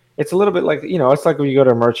 it's a little bit like, it's like when you go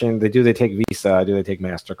to a merchant, do they take Visa? Do they take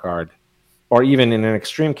MasterCard? Or even in an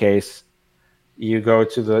extreme case, you go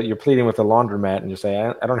to you're pleading with the laundromat and you say,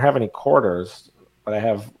 I don't have any quarters, but I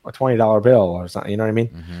have a $20 bill or something. You know what I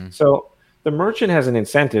mean? So the merchant has an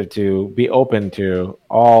incentive to be open to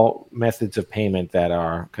all methods of payment that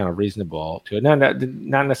are kind of reasonable to it.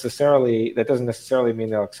 Not necessarily, that doesn't necessarily mean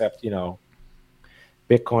they'll accept,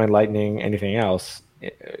 Bitcoin, Lightning, anything else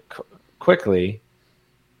quickly.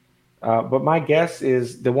 But my guess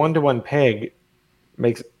is the one-to-one peg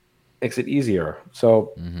makes it easier.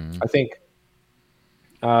 So I think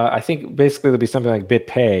basically there'll be something like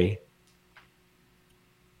BitPay,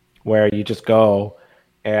 where you just go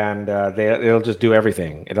and it'll just do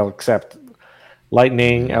everything. It'll accept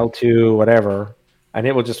Lightning, L2, whatever, and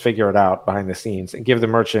it will just figure it out behind the scenes and give the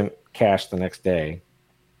merchant cash the next day.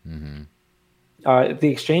 The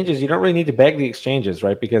exchanges, you don't really need to beg the exchanges,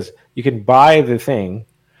 right? Because you can buy the thing.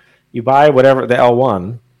 You buy whatever, the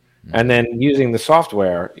L1, and then using the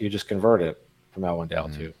software, you just convert it from L1 to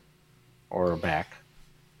L2 or back.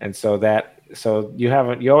 And so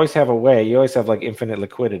you always have a way, you always have infinite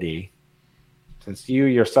liquidity. Since you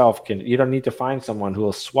yourself you don't need to find someone who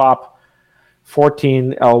will swap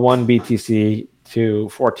 14 L1 BTC to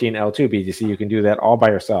 14 L2 BTC. You can do that all by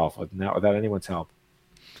yourself without anyone's help.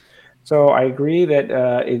 So I agree that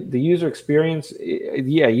the user experience,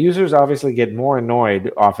 users obviously get more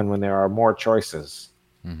annoyed often when there are more choices.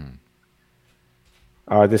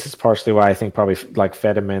 This is partially why I think probably like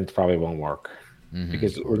Fedimint probably won't work.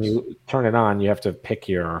 Because Of when course. you turn it on, you have to pick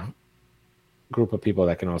your group of people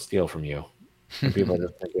that can all steal from you. And people are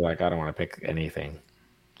just going to be like, I don't want to pick anything.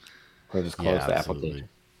 Or just close Yeah, the absolutely. application.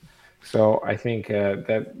 So I think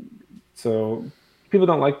so people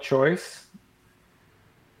don't like choice.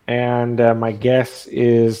 And my guess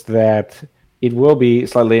is that it will be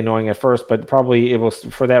slightly annoying at first, but probably it will,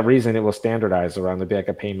 for that reason, it will standardize around the like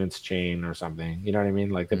a payments chain or something. You know what I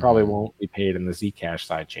mean? Like they probably Mm-hmm. won't be paid in the Zcash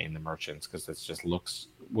side chain, the merchants, because it just looks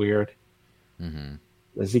weird. Mm-hmm.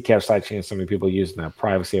 The Zcash side chain is something people use in the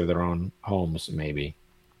privacy of their own homes, maybe,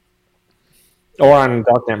 or Yeah. on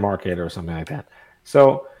darknet market or something like that.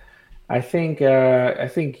 So I think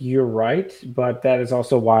you're right, but that is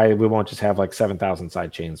also why we won't just have like 7,000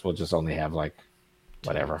 side chains. We'll just only have like Two,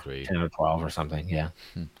 whatever, three. 10 or 12 or something. Yeah.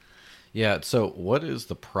 Yeah. So, what is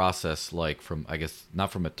the process like from, I guess,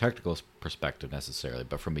 not from a technical perspective necessarily,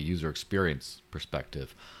 but from a user experience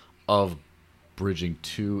perspective of bridging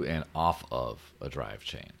to and off of a drive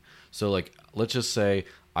chain? So, like, let's just say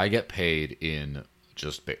I get paid in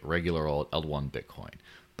just regular old L1 Bitcoin,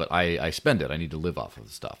 but I spend it. I need to live off of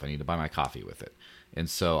the stuff. I need to buy my coffee with it. And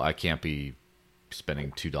so I can't be spending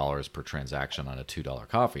 $2 per transaction on a $2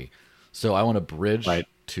 coffee. So I want to Right. bridge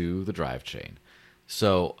to the drive chain.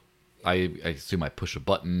 So I assume I push a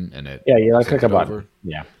button and it Yeah. You like sends click a it over. button.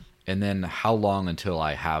 Yeah. And then how long until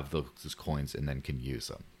I have those coins and then can use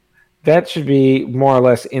them? That should be more or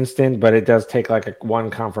less instant, but it does take like one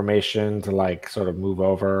confirmation to like sort of move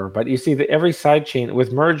over. But you see that every side chain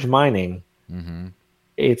with merge mining, Mm-hmm.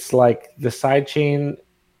 it's like the side chain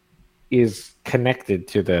is connected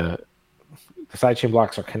to the side chain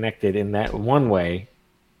blocks are connected in that one way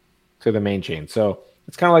to the main chain. So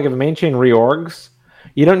it's kind of like if the main chain reorgs,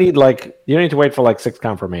 you don't need to wait for like six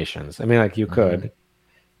confirmations. I mean, like you Mm-hmm. could,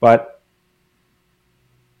 but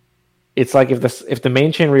it's like if the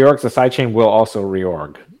main chain reorgs, the side chain will also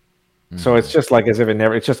reorg. So Mm-hmm. it's just like as if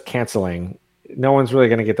it's just canceling. No one's really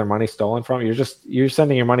going to get their money stolen from you. You're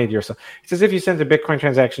sending your money to yourself. It's as if you sent a Bitcoin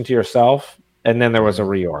transaction to yourself and then there was a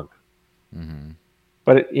Mm-hmm. reorg. Mm-hmm.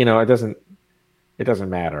 But it doesn't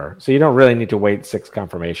matter. So you don't really need to wait six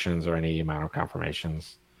confirmations or any amount of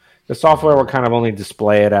confirmations. The software will Mm-hmm. kind of only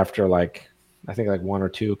display it after like I think like one or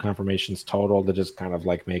two confirmations total to just kind of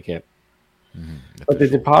like make it. Mm-hmm. But the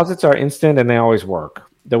Official. deposits are instant and they always work.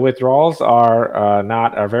 The withdrawals are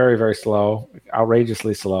very very slow,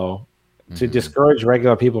 outrageously slow, to Mm-hmm. discourage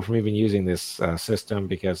regular people from even using this system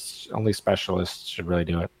because only specialists should really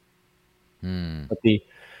do it. Mm. But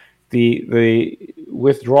the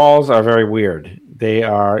withdrawals are very weird. They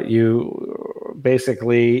are you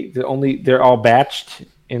basically they're all batched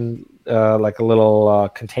in like a little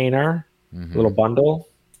container, a little Mm-hmm. bundle,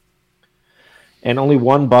 and only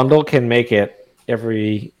one bundle can make it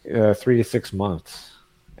every 3 to 6 months,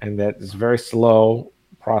 and that is a very slow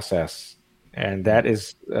process. And that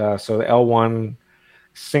is so the L1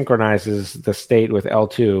 synchronizes the state with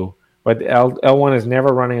L2, but L1 is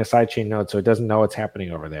never running a sidechain node, so it doesn't know what's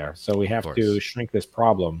happening over there. So we Of have to course. shrink this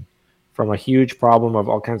problem from a huge problem of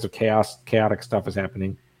all kinds of chaotic stuff is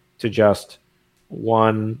happening to just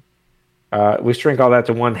one. We shrink all that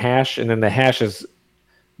to one hash, and then the hash is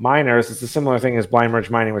miners. It's a similar thing as blind merge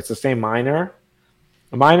mining, where it's the same miner.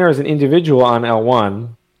 A miner is an individual on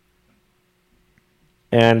L1,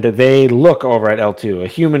 and they look over at L2. A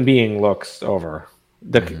human being looks over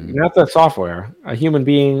Mm-hmm. not the software. A human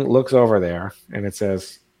being looks over there, and it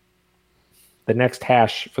says the next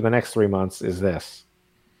hash for the next 3 months is this.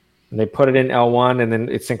 And they put it in L1, and then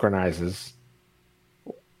it synchronizes.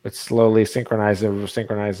 It slowly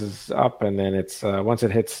synchronizes up, and then it's once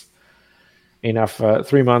it hits enough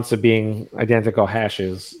 3 months of being identical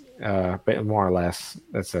hashes, but more or less.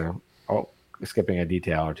 That's skipping a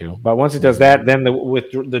detail or two. But once it does Mm-hmm. that, then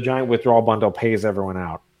the giant withdrawal bundle pays everyone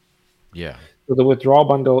out. Yeah. So the withdrawal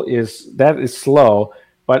bundle is slow,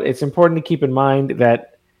 but it's important to keep in mind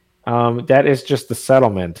that that is just the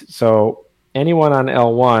settlement. So anyone on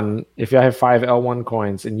L1, if I have 5 L1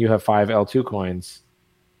 coins and you have 5 L2 coins,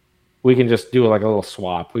 we can just do like a little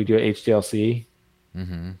swap. We do HTLC.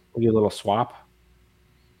 Mm-hmm. We do a little swap.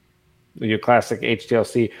 Your classic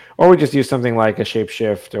HTLC, or we just use something like a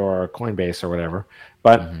Shapeshift or Coinbase or whatever.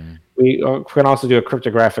 But Mm-hmm. we can also do a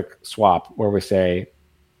cryptographic swap where we say,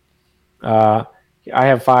 uh, I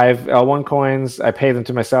have 5 L1 coins. I pay them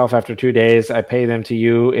to myself after 2 days. I pay them to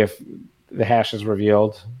you if the hash is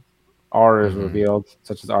revealed, R is Mm-hmm. revealed,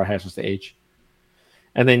 such as R hashes to H.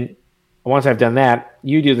 And then once I've done that,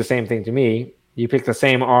 you do the same thing to me. You pick the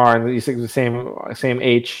same R and you pick the same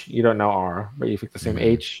H. You don't know R, but you pick the same Mm-hmm.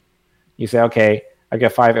 H. You say, okay, I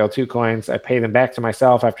get 5 L2 coins. I pay them back to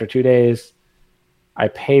myself after 2 days. I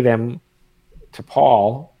pay them to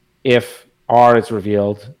Paul if R is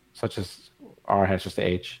revealed, such as R has just a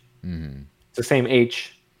H. It's the same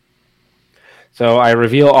H. So I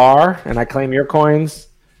reveal R and I claim your coins,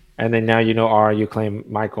 and then now you know R, you claim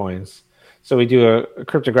my coins. So we do a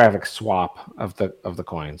cryptographic swap of the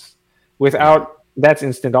coins. Without that's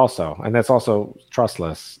instant also, and that's also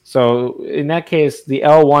trustless. So in that case, the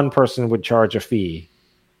L1 person would charge a fee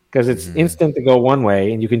because it's instant to go one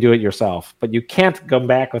way and you can do it yourself, but you can't go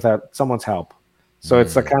back without someone's help. So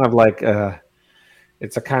it's a kind of like a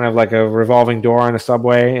revolving door on a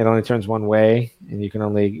subway. It only turns one way, and you can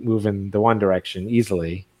only move in the one direction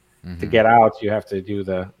easily. To get out, you have to do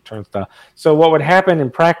the turnstile. So what would happen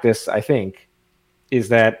in practice, I think, is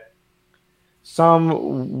that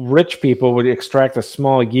some rich people would extract a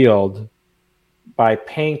small yield by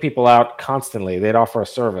paying people out constantly. They'd offer a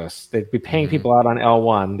service. They'd be paying people out on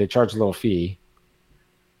L1. They charge a little fee.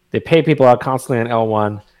 They pay people out constantly on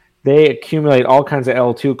L1. They accumulate all kinds of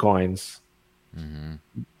L2 coins.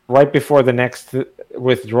 Right before the next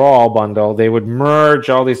withdrawal bundle, they would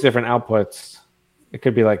merge all these different outputs. It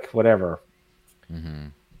could be like whatever,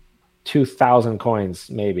 2,000 coins,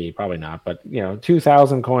 maybe, probably not, but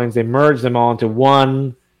 2,000 coins. They merge them all into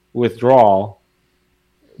one withdrawal.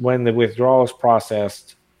 When the withdrawal is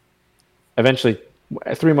processed, eventually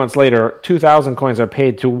 3 months later, 2,000 coins are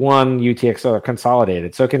paid to one UTXO,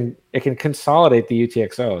 consolidated. So it can consolidate the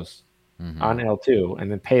UTXOs on L2 and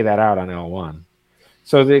then pay that out on L1.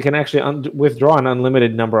 So they can actually withdraw an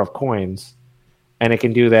unlimited number of coins, and it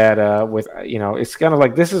can do that with, it's kind of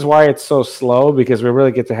like, this is why it's so slow, because we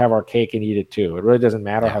really get to have our cake and eat it too. It really doesn't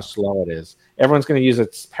matter how slow it is. Everyone's going to use a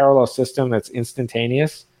parallel system that's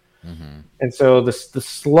instantaneous. And so the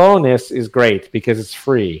slowness is great because it's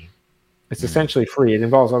free. It's essentially free. It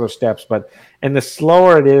involves other steps, and the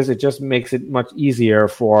slower it is, it just makes it much easier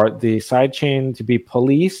for the sidechain to be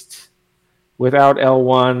policed without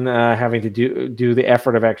L1 having to do the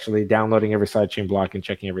effort of actually downloading every sidechain block and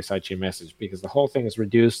checking every sidechain message, because the whole thing is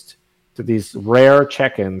reduced to these rare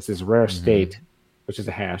check-ins, this rare state, which is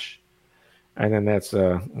a hash, and then that's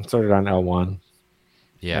inserted on L1.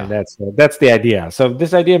 Yeah, and that's the idea. So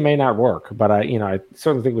this idea may not work, but I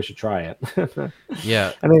certainly think we should try it.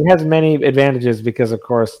 Yeah, I mean, it has many advantages because, of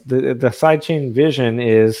course, the sidechain vision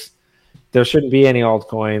is there shouldn't be any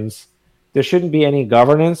altcoins. There shouldn't be any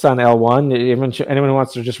governance on L1. Anyone who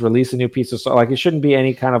wants to just release a new piece of software, it shouldn't be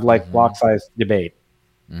any kind of block size debate.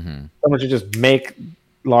 Someone should just make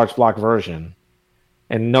large block version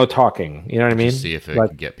and no talking. You know what I mean? Just see if it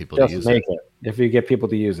can get people to use it. If you get people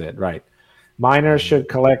to use it, right. Miners should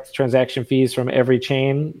collect transaction fees from every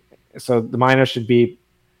chain. So the miners should be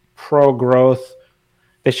pro-growth.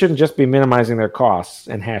 They shouldn't just be minimizing their costs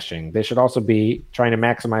and hashing. They should also be trying to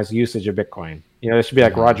maximize usage of Bitcoin. They should be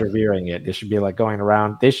like Roger Veering it. They should be like going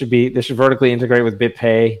around. They should vertically integrate with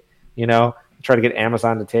BitPay. Try to get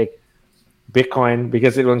Amazon to take Bitcoin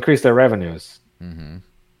because it will increase their revenues.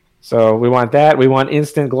 So we want that. We want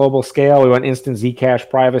instant global scale. We want instant Zcash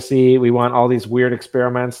privacy. We want all these weird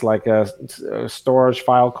experiments like a storage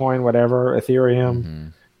Filecoin, whatever,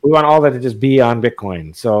 Ethereum. We want all that to just be on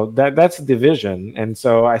Bitcoin. So that's the vision. And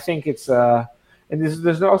so I think it's and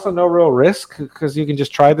there's also no real risk because you can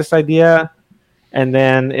just try this idea, and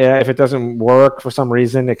then if it doesn't work for some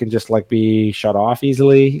reason, it can just be shut off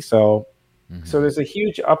easily. So there's a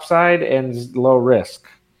huge upside and low risk.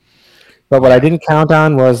 But what I didn't count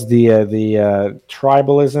on was the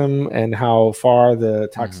tribalism and how far the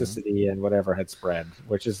toxicity and whatever had spread,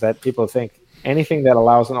 which is that people think anything that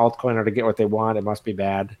allows an altcoiner to get what they want, it must be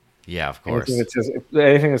bad. Yeah, of course.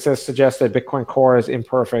 Anything that suggests that Bitcoin Core is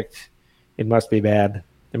imperfect, it must be bad.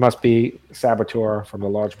 It must be saboteur from the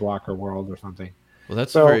large blocker world or something. Well,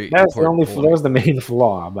 that's that was the main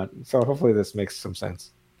flaw. But so hopefully this makes some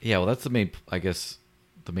sense. Yeah, well, that's the main. I guess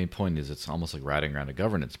the main point is it's almost like riding around a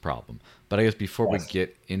governance problem. But I guess before we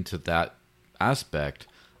get into that aspect,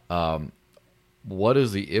 what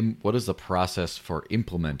is the process for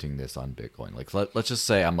implementing this on Bitcoin? Let's just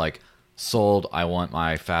say I'm sold. I want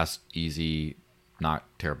my fast, easy, not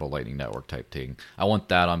terrible Lightning Network type thing. I want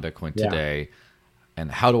that on Bitcoin today. And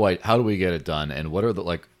how do we get it done? And what are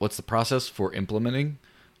what's the process for implementing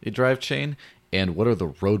a drive chain? And what are the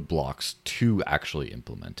roadblocks to actually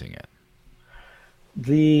implementing it?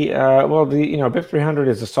 BIP 300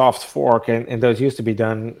 is a soft fork, and those used to be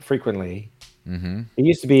done frequently. It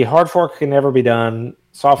used to be hard fork can never be done.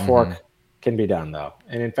 Soft fork can be done though.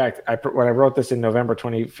 And in fact, when I wrote this in November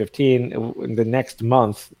 2015, in the next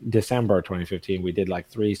month, December 2015, we did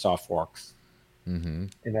 3 soft forks in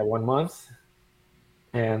that 1 month.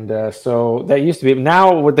 And so that used to be.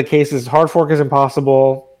 Now, with the cases, hard fork is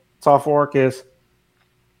impossible. Soft fork is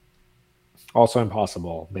also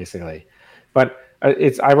impossible, basically. But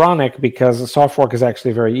it's ironic because a soft fork is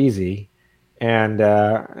actually very easy, and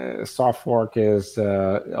soft fork is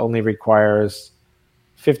only requires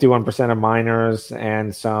 51% of miners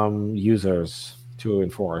and some users to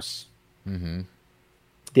enforce. Mm-hmm.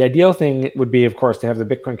 The ideal thing would be, of course, to have the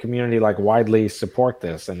Bitcoin community like widely support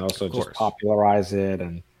this and also Of just course. popularize it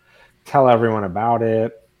and tell everyone about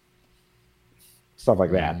it, stuff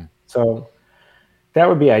like that. Mm-hmm. So that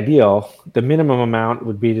would be ideal. The minimum amount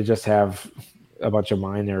would be to just have a bunch of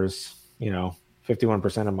miners,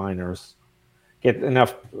 51% of miners get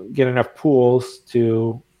enough pools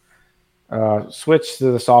to switch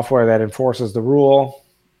to the software that enforces the rule,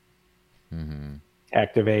 Mm-hmm.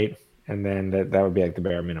 activate, and then that would be like the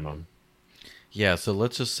bare minimum. Yeah, so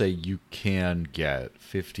let's just say you can get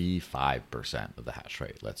 55% of the hash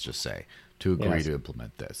rate, let's just say, to agree Yes. to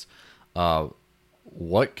implement this.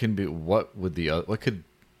 What could,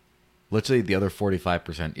 let's say the other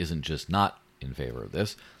 45% isn't just not in favor of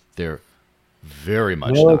this, they're very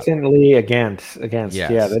much not. Militantly against. Yeah,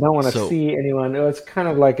 Yes. they don't want to So, see anyone. It's kind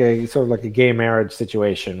of like a gay marriage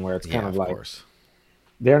situation where it's kind yeah, of of like course.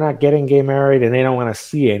 they're not getting gay married and they don't want to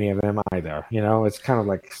see any of them either. It's kind of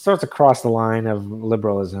like starts to cross the line of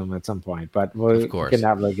liberalism at some point, but Of we course.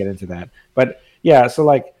 cannot really get into that. But yeah, so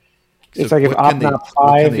like So it's like if what can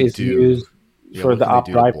op5 they is do? used Yeah, for what the can they op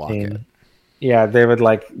do to drive block it? chain, yeah,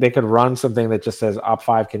 they could run something that just says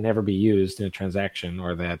op5 can never be used in a transaction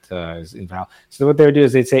or that is invalid. So what they would do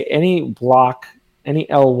is they'd say any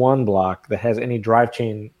L1 block that has any drive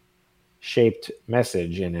chain shaped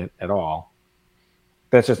message in it at all,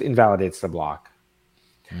 that just invalidates the block.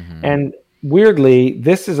 Mm-hmm. And weirdly,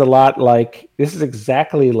 this is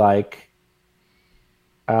exactly like,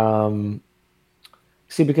 um,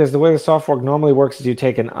 see, because the way the soft fork normally works is you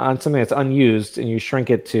take on something that's unused and you shrink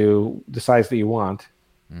it to the size that you want,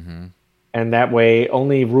 Mm-hmm. and that way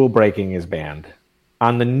only rule breaking is banned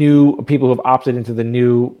on the new people who have opted into the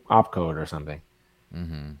new opcode or something.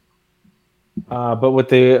 Mm-hmm. But what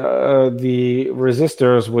the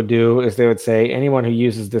resistors would do is they would say anyone who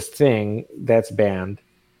uses this thing, that's banned.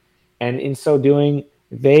 And in so doing,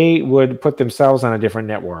 they would put themselves on a different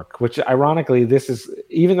network, which ironically, this is,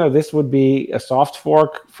 even though this would be a soft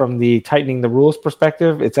fork from the tightening the rules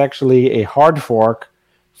perspective, it's actually a hard fork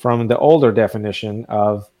from the older definition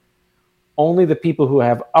of only the people who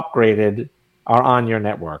have upgraded are on your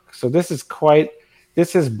network. So this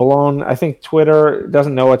is blown. I think Twitter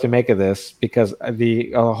doesn't know what to make of this because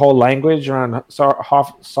the whole language around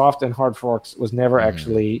soft and hard forks was never Mm-hmm.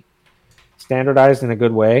 actually standardized in a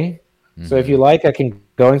good way. So if Mm-hmm. you like, I can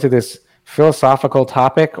go into this philosophical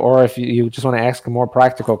topic, or if you just want to ask more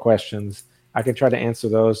practical questions, I can try to answer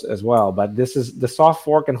those as well. But this is the soft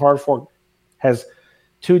fork and hard fork has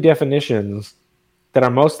two definitions that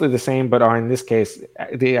are mostly the same, but are in this case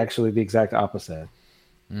actually the exact opposite.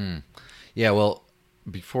 Yeah, well,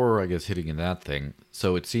 before I guess hitting in that thing,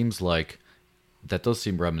 so it seems like that does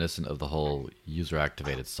seem reminiscent of the whole user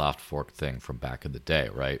activated soft fork thing from back in the day,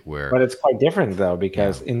 right? Where, But it's quite different though, yeah.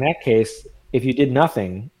 because in that case, if you did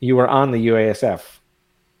nothing, you were on the UASF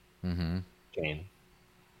Mm-hmm. chain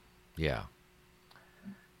Yeah.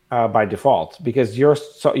 by default because your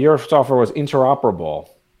software was interoperable.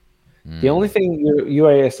 The only thing your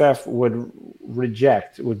UASF would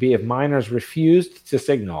reject would be if miners refused to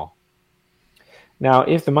signal. Now,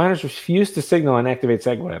 if the miners refused to signal and activate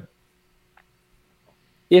SegWit,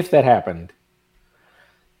 if that happened,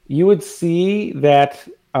 you would see that,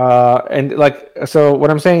 and like, so what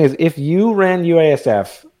I'm saying is if you ran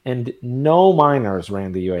UASF and no miners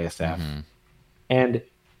ran the UASF, Mm-hmm. and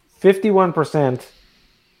 51%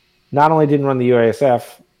 not only didn't run the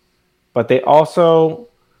UASF, but they also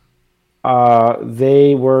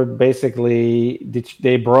they were basically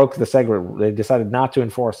they broke the SegWit. They decided not to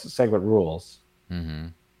enforce SegWit rules. Mm-hmm.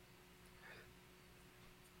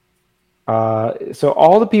 So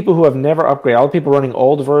all the people who have never upgraded, all the people running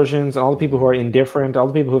old versions, all the people who are indifferent, all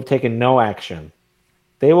the people who have taken no action,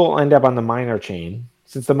 they will end up on the minor chain,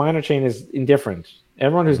 since the minor chain is indifferent.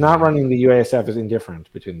 Everyone who's not running the UASF is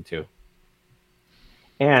indifferent between the two.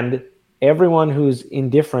 And everyone who's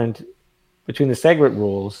indifferent between the SegWit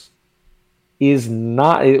rules is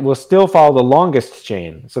not, it will still follow the longest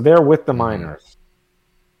chain. So they're with the miners.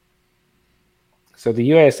 So the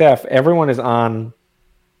UASF, everyone is on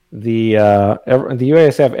the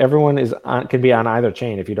UASF, everyone is on, can be on either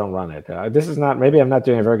chain if you don't run it. This is not, maybe I'm not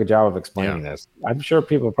doing a very good job of explaining this. I'm sure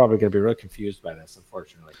people are probably going to be really confused by this,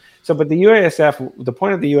 unfortunately. So, but the UASF, the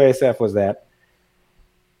point of the UASF was that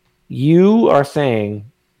you are saying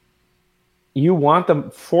you want to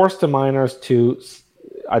force the miners to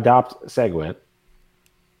adopt SegWit,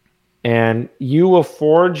 and you will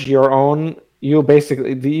forge your own. You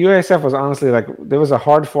basically, the UASF was honestly like, there was a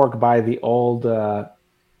hard fork by the old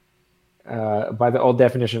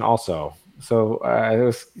definition also. So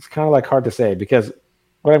it's kind of like hard to say, because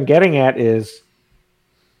what I'm getting at is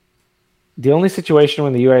the only situation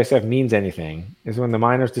when the UASF means anything is when the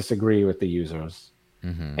miners disagree with the users.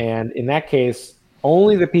 Mm-hmm. And in that case,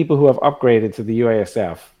 only the people who have upgraded to the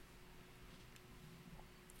UASF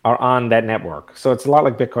are on that network. So it's a lot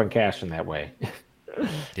like Bitcoin Cash in that way.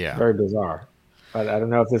 Yeah. Very bizarre. But I don't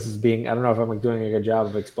know if I don't know if I'm doing a good job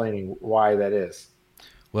of explaining why that is.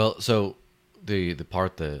 Well, so the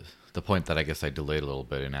point that I guess I delayed a little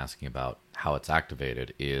bit in asking about how it's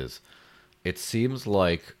activated is, it seems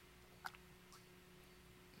like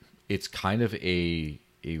it's kind of a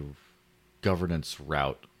governance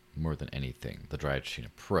route more than anything, the Drivechain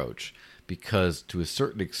approach, because to a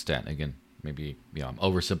certain extent, again, maybe I'm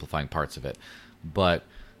oversimplifying parts of it, but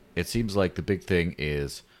it seems like the big thing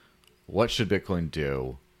is, what should Bitcoin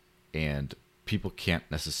do, and people can't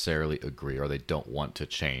necessarily agree, or they don't want to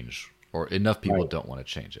change, or enough people don't want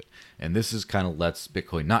to change it. And this is kind of lets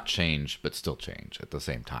Bitcoin not change, but still change at the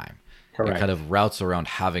same time. Correct. It kind of routes around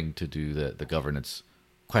having to do the governance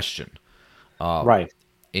question. Right.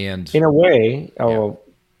 And In a way, well,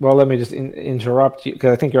 let me just interrupt you,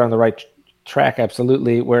 because I think you're on the right track,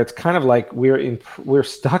 absolutely, where it's kind of like we're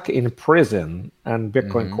stuck in prison on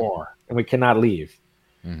Bitcoin Core, and we cannot leave.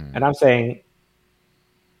 And I'm saying,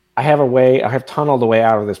 I have tunneled a way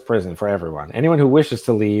out of this prison for everyone. Anyone who wishes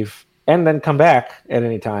to leave and then come back at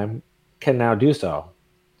any time can now do so.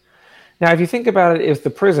 Now, if you think about it, if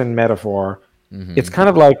the prison metaphor, it's kind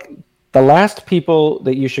of like the last people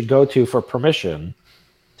that you should go to for permission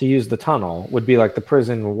to use the tunnel would be like the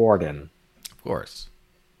prison warden. of course.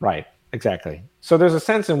 Right, exactly. So there's a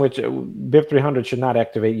sense in which BIP 300 should not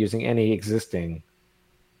activate using any existing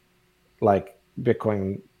like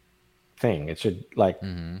Bitcoin thing. It should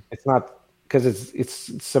it's not, because it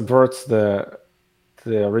subverts the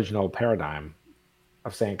original paradigm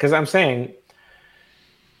of saying, because I'm saying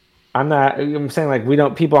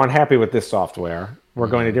like, people aren't happy with this software. We're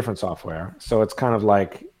going to different software. So it's kind of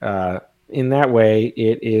like in that way,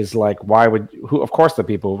 it is like, of course the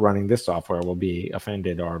people running this software will be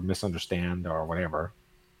offended or misunderstand or whatever,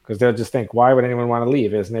 because they'll just think, why would anyone want to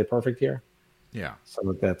leave? Isn't it perfect here? Yeah.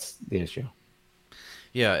 So that's the issue.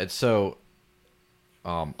 Yeah, it's so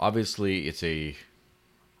obviously it's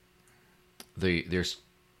there's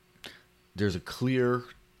a clear,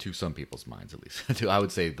 to some people's minds at least, I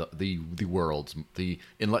would say the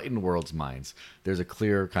enlightened world's minds, there's a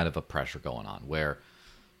clear kind of a pressure going on where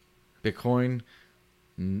Bitcoin,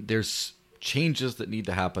 there's changes that need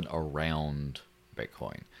to happen around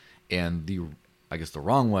Bitcoin, and I guess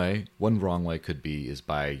one wrong way could be is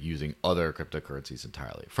by using other cryptocurrencies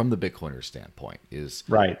entirely. From the Bitcoiner standpoint, is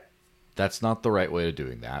right. That's not the right way of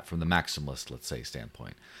doing that from the maximalist, let's say,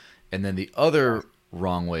 standpoint. And then the other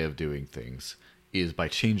wrong way of doing things is by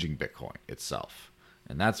changing Bitcoin itself.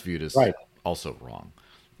 And that's viewed as also wrong.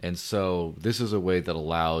 And so this is a way that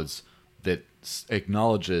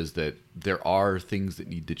acknowledges that there are things that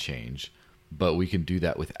need to change, but we can do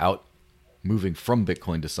that without moving from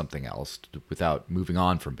Bitcoin to something else, without moving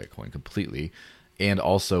on from Bitcoin completely, and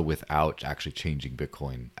also without actually changing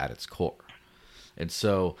Bitcoin at its core. And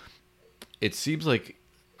so it seems like,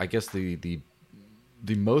 I guess the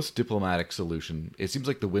most diplomatic solution, it seems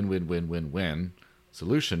like the win-win-win-win-win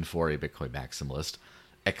solution for a Bitcoin maximalist,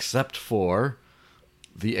 except for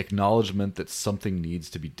the acknowledgement that something needs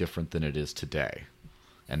to be different than it is today.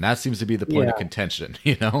 And that seems to be the point of contention,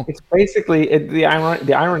 It's basically, the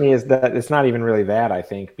irony is that it's not even really that, I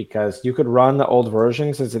think, because you could run the old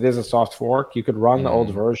version, since it is a soft fork, you could run the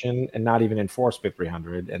old version and not even enforce BIP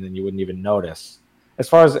 300, and then you wouldn't even notice. As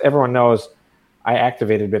far as everyone knows, I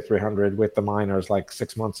activated BIP 300 with the miners like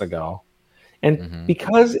 6 months ago. And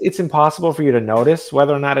because it's impossible for you to notice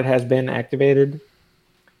whether or not it has been activated,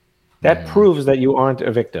 that proves that you aren't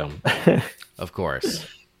a victim. Of course.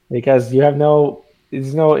 Because you have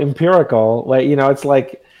there's no empirical, it's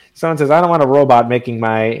like someone says, I don't want a robot making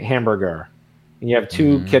my hamburger. And you have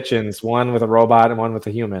two kitchens, one with a robot and one with a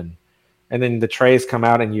human. And then the trays come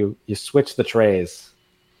out and you switch the trays.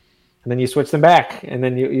 And then you switch them back. And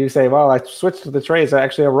then you say, well, I switched the trays.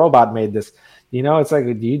 Actually, a robot made this. It's like,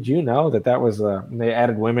 did you know that was they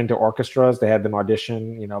added women to orchestras. They had them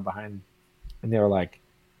audition, behind. And they were like,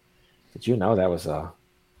 did you know that was a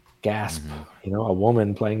gasp, a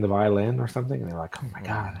woman playing the violin or something? And they're like, oh my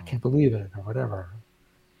God, I can't believe it, or whatever.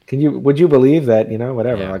 Would you believe that,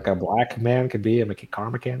 whatever, Yeah. like a black man could be a car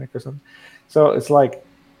mechanic or something? So it's like,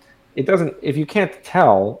 it doesn't, if you can't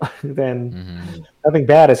tell, then nothing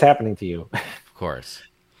bad is happening to you. Of course.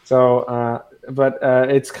 So, but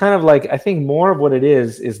it's kind of like, I think more of what it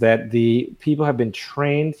is that the people have been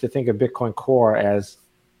trained to think of Bitcoin Core as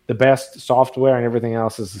the best software and everything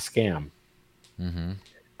else is a scam.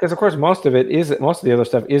 Because of course most of the other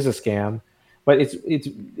stuff is a scam, but it's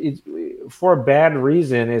for a bad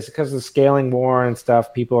reason. Is because of the scaling war and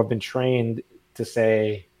stuff. People have been trained to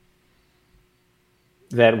say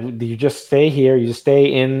that you just stay here, you just stay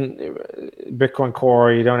in Bitcoin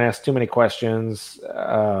Core, you don't ask too many questions.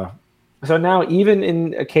 So now, even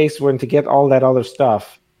in a case when to get all that other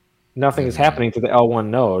stuff, nothing is happening to the L1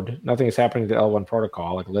 node, nothing is happening to the L1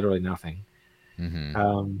 protocol, like literally nothing.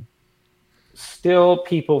 Still,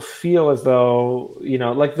 people feel as though,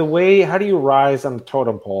 like the way, how do you rise on the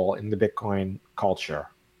totem pole in the Bitcoin culture?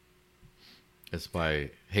 It's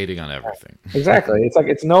by hating on everything. Exactly. It's like,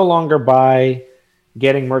 it's no longer by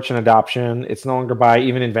getting merchant adoption. It's no longer by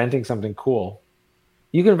even inventing something cool.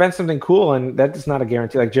 You can invent something cool, and that is not a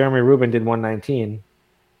guarantee. Like Jeremy Rubin did 119.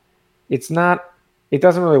 It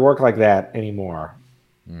doesn't really work like that anymore.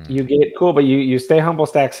 You get it cool, but you stay humble,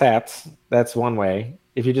 stack sats. That's one way.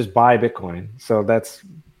 If you just buy Bitcoin,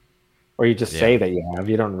 or you just say that you have,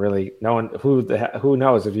 you don't really know who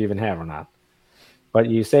knows if you even have or not. But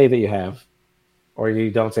you say that you have, or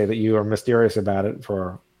you don't say that you are mysterious about it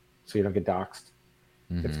so you don't get doxxed.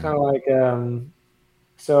 It's kind of like,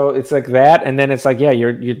 so it's like that, and then it's like,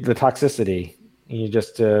 you're the toxicity. You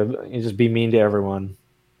just be mean to everyone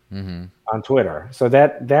on Twitter. So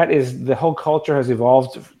that is, the whole culture has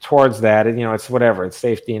evolved towards that, and it's whatever. It's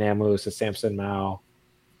Safety and Amus, it's Samson Mao.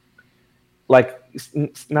 Like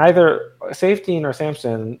neither Safety nor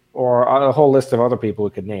Samson or a whole list of other people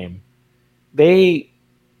we could name, they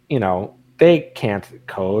can't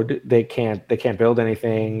code, they can't build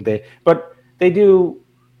anything. But they do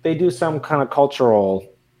some kind of cultural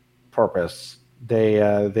purpose. They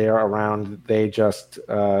are around. They just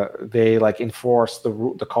they like enforce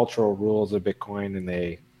the cultural rules of Bitcoin, and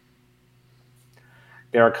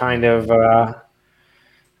they're kind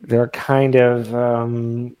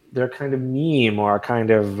of meme, or kind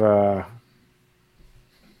of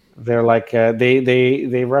they're like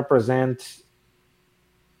they represent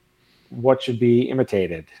what should be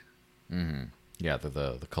imitated. Yeah, they're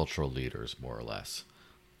the cultural leaders, more or less.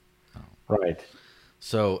 Right.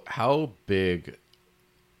 So how big,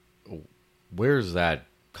 where's that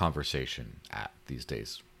conversation at these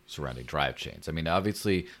days surrounding Drivechains? I mean,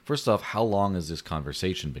 obviously, first off, how long has this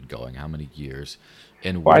conversation been going? How many years?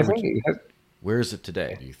 And Well, where is it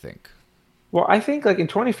today, do you think? Well, I think like in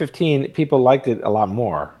 2015, people liked it a lot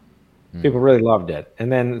more. People really loved it.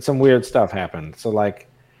 And then some weird stuff happened. So like,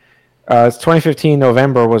 it's 2015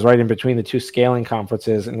 November was right in between the two scaling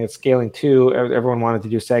conferences, and it's scaling 2. Everyone wanted to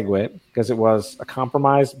do SegWit because it was a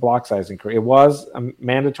compromised block size increase. It was a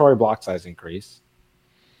mandatory block size increase.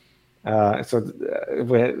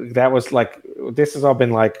 That was like, this has all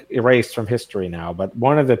been like erased from history now. But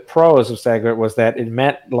one of the pros of SegWit was that it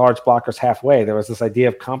met large blockers halfway. There was this idea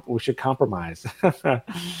of we should compromise,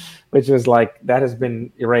 which is like, that has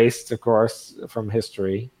been erased, of course, from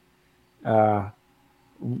history.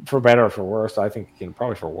 For better or for worse. I think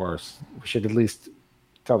probably for worse. We should at least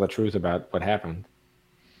tell the truth about what happened.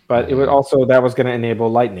 But it would also, that was going to enable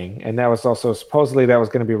Lightning, and that was also supposedly that was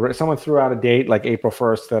going to be someone threw out a date like April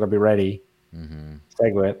 1st that'll be ready.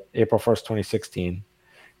 SegWit, April 1st, 2016.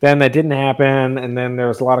 Then that didn't happen, and then there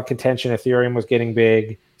was a lot of contention. Ethereum was getting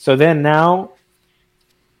big. So then now,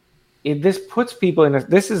 this puts people in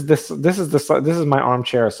this is my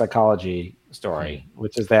armchair psychology story,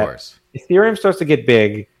 which is that Ethereum starts to get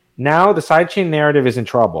big. Now the sidechain narrative is in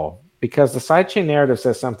trouble, because the sidechain narrative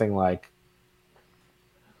says something like,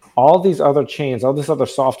 all these other chains, all this other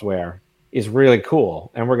software is really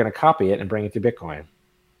cool, and we're going to copy it and bring it to Bitcoin.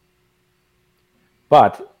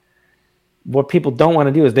 But what people don't want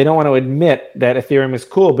to do is they don't want to admit that Ethereum is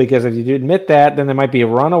cool, because if you admit that, then there might be a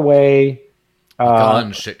runaway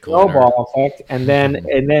snowball effect, and then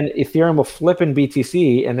Ethereum will flip in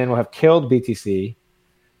BTC, and then we'll have killed BTC.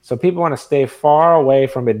 So people want to stay far away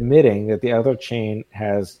from admitting that the other chain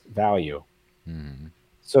has value.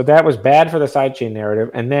 So that was bad for the sidechain narrative.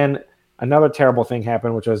 And then another terrible thing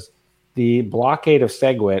happened, which was the blockade of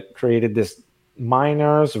SegWit created this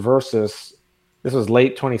miners versus, this was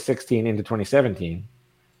late 2016 into 2017,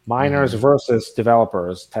 miners versus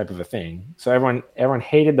developers type of a thing. So everyone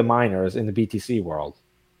hated the miners in the BTC world.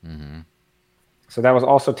 So that was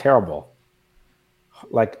also terrible.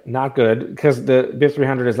 like not good because the BIP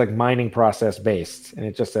 300 is like mining process based, and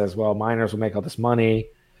it just says, well, miners will make all this money,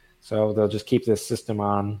 so they'll just keep this system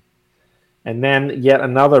on. And then yet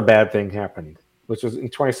another bad thing happened, which was in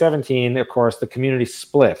 2017. Of course, the community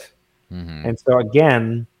split, and so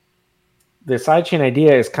again, the sidechain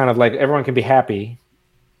idea is kind of like everyone can be happy.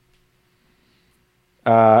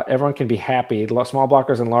 Everyone can be happy. Small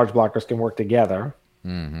blockers and large blockers can work together.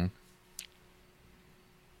 And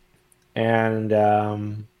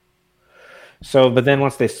but then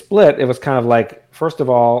once they split, it was kind of like, first of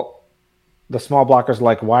all, the small blockers were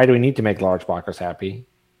like, why do we need to make large blockers happy?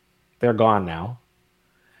 They're gone now.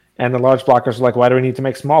 And the large blockers were like, why do we need to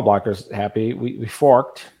make small blockers happy? We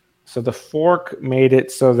forked. So the fork made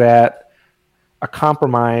it so that a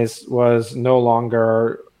compromise was no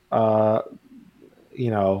longer,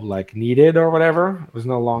 like needed or whatever. It was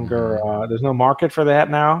no longer, there's no market for that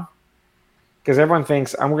now. Because everyone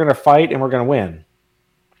thinks, we're going to fight and we're going to win.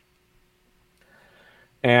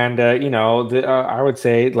 And, I would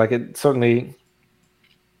say, like, it certainly,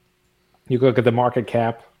 you look at the market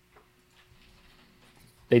cap,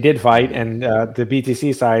 they did fight, and the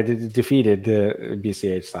BTC side defeated the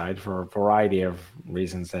BCH side for a variety of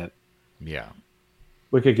reasons that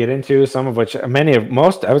we could get into. Some of which, I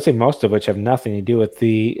would say most of which have nothing to do with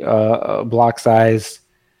the block size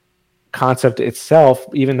concept itself,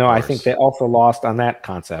 even though I think they also lost on that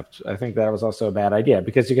concept. I think that was also a bad idea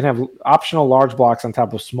because you can have optional large blocks on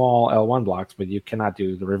top of small L1 blocks, but you cannot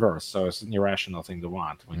do the reverse. So it's an irrational thing to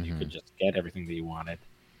want when you could just get everything that you wanted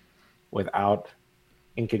without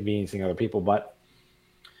inconveniencing other people. But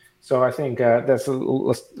so I think that's a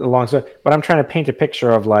long story. But I'm trying to paint a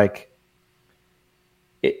picture of like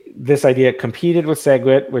this idea competed with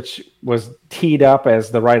SegWit, which was teed up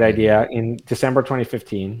as the right idea in December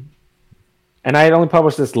 2015. And I had only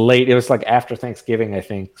published this late. It was like after Thanksgiving, I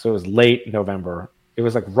think. So it was late November. It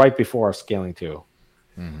was like right before Scaling 2.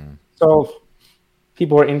 So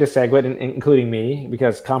people were into SegWit, including me,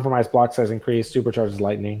 because compromised block size increased, supercharges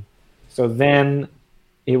Lightning. So then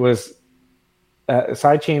it was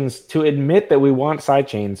sidechains. To admit that we want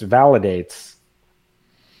sidechains validates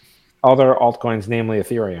other altcoins, namely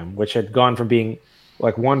Ethereum, which had gone from being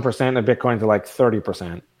like 1% of Bitcoin to like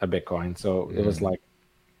 30% of Bitcoin. So it was like,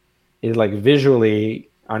 visually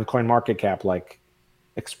on CoinMarketCap like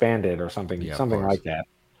expanded or something like that.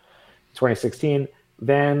 2016.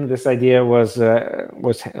 Then this idea was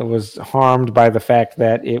harmed by the fact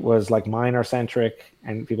that it was like miner centric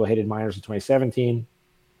and people hated miners in 2017.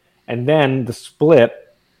 And then the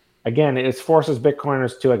split, again, it forces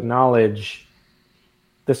Bitcoiners to acknowledge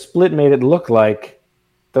the split made it look like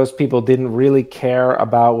those people didn't really care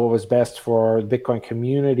about what was best for the Bitcoin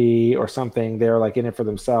community or something. They're like in it for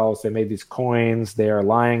themselves. They made these coins. They're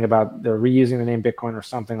lying about, they're reusing the name Bitcoin or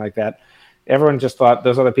something like that. Everyone just thought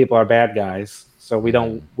those other people are bad guys. So we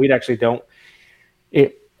actually don't,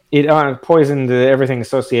 it poisoned everything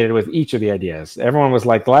associated with each of the ideas. Everyone was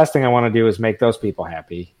like, the last thing I want to do is make those people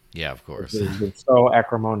happy. Yeah, of course. It's so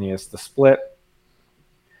acrimonious, the split.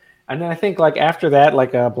 And then I think like after that,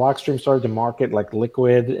 like Blockstream started to market like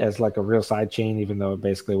Liquid as like a real side chain, even though it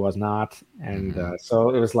basically was not. And so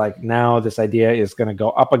it was like, now this idea is going to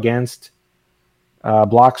go up against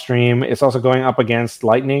Blockstream. It's also going up against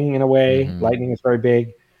Lightning in a way. Lightning is very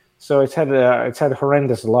big. So it's had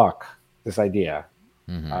horrendous luck, this idea.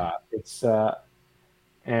 Each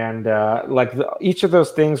of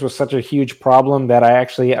those things was such a huge problem that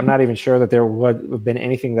I'm not even sure that there would have been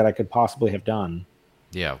anything that I could possibly have done.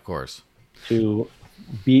 Yeah, of course. To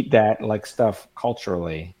beat that like stuff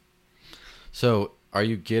culturally. So are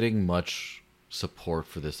you getting much support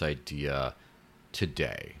for this idea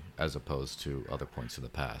today as opposed to other points in the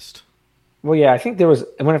past? Well, yeah, I think there was,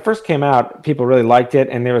 when it first came out, people really liked it.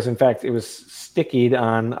 And there was, in fact, it was stickied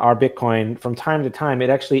on our Bitcoin from time to time.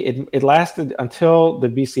 It lasted until the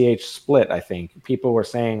BCH split, I think. People were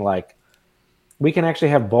saying like, we can actually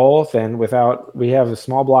have both, and we have a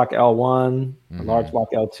small block L1, a large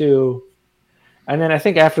block L2. And then I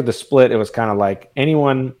think after the split, it was kind of like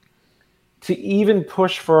anyone to even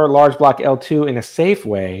push for a large block L2 in a safe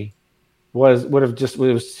way was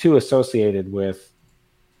too associated with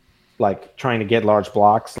like trying to get large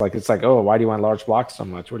blocks. Like it's like, oh, why do you want large blocks so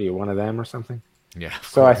much? What are you, one of them or something? Yeah.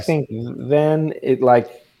 So I think then it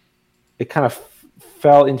kind of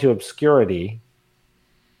fell into obscurity.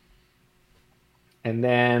 And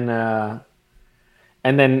then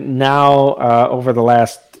now, over the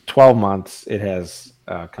last 12 months, it has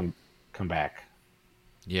come back.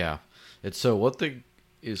 Yeah, it's so one thing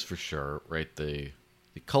is for sure, right? The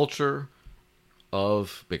culture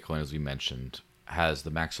of Bitcoin, as we mentioned, has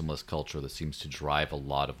the maximalist culture that seems to drive a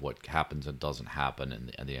lot of what happens and doesn't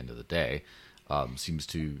happen at the end of the day, seems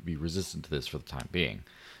to be resistant to this for the time being.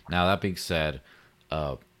 Now, that being said,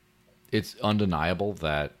 it's undeniable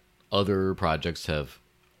that other projects have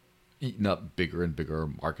eaten up bigger and bigger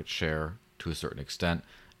market share to a certain extent.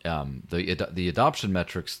 The adoption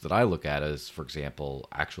metrics that I look at is, for example,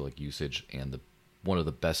 actual like usage, and one of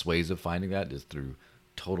the best ways of finding that is through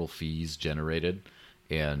total fees generated,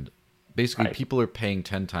 and basically people are paying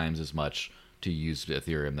 10 times as much to use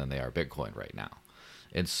Ethereum than they are Bitcoin right now.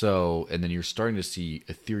 And then you're starting to see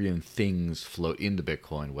Ethereum things float into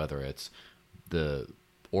Bitcoin, whether it's the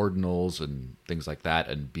ordinals and things like that,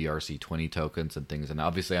 and BRC20 tokens and things. And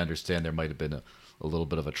obviously I understand there might have been a little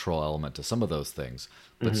bit of a troll element to some of those things,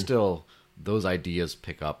 but still those ideas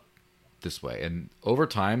pick up this way. And over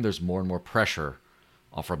time, there's more and more pressure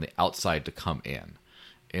from the outside to come in.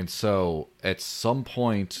 And so at some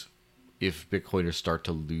point, if Bitcoiners start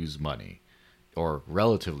to lose money, or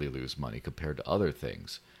relatively lose money compared to other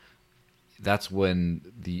things, that's when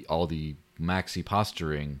all the maxi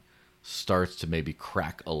posturing starts to maybe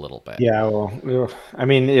crack a little bit. Yeah, well, I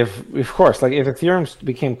mean, if of course, like if Ethereum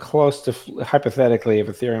became close to, hypothetically, if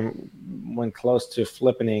Ethereum went close to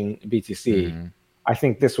flipping BTC, I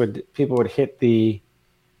think people would hit the,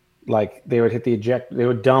 like they would hit the eject, they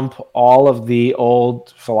would dump all of the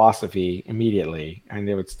old philosophy immediately, and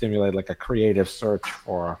they would stimulate like a creative search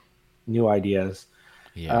for new ideas.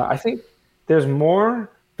 Yeah. I think there's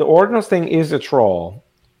more. The ordinals thing is a troll,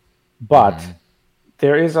 but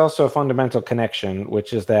there is also a fundamental connection,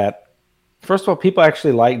 which is that, first of all, people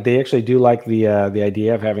actually do like the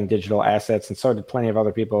idea of having digital assets, and so did plenty of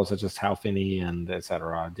other people, such as Hal Finney and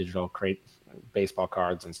etc. Digital crate baseball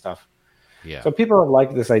cards and stuff. Yeah. So people have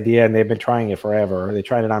liked this idea, and they've been trying it forever. They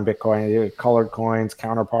tried it on Bitcoin, colored coins,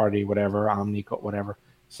 counterparty, whatever, Omni, whatever.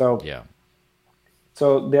 So yeah.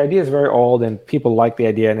 So the idea is very old, and people like the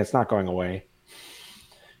idea, and it's not going away.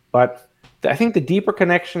 But I think the deeper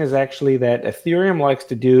connection is actually that Ethereum likes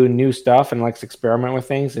to do new stuff and likes to experiment with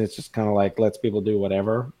things, and it's just kind of like lets people do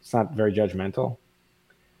whatever. It's not very judgmental.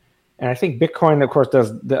 And I think Bitcoin, of course, does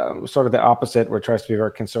sort of the opposite, where it tries to be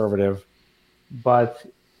very conservative. But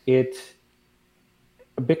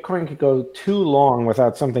Bitcoin could go too long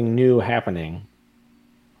without something new happening.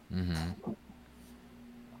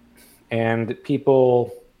 And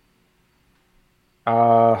people,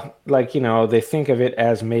 they think of it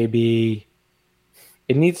as maybe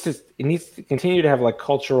it needs to continue to have like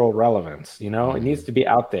cultural relevance. It needs to be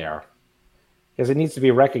out there because it needs to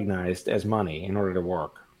be recognized as money in order to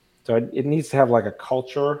work. So it needs to have like a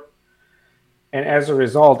culture. And as a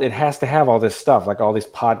result, it has to have all this stuff, like all these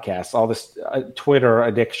podcasts, all this Twitter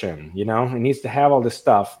addiction. It needs to have all this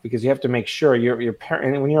stuff because you have to make sure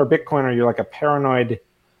and when you're a Bitcoiner, you're like a paranoid.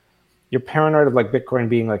 You're paranoid of like Bitcoin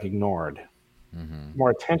being like ignored. The more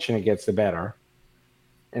attention it gets, the better.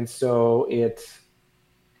 And so it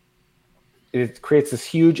creates this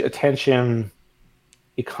huge attention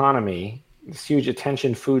economy, this huge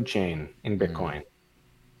attention food chain in Bitcoin.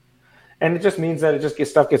 And it just means that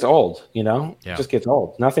stuff gets old, It just gets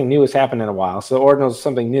old. Nothing new has happened in a while. So ordinals is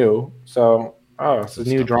something new. So, it's a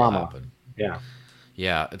new drama. Yeah.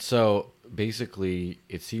 Yeah. And so basically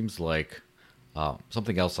it seems like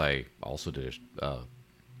something else I also did a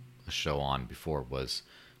show on before was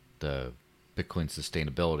the Bitcoin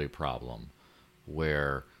sustainability problem,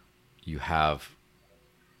 where you have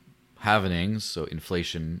halvenings, so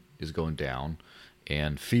inflation is going down,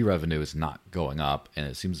 and fee revenue is not going up, and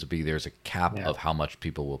it seems to be there's a cap of how much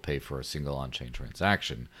people will pay for a single on-chain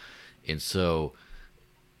transaction. And so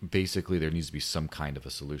basically there needs to be some kind of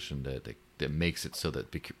a solution that makes it so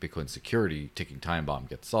that Bitcoin security ticking time bomb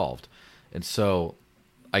gets solved. And so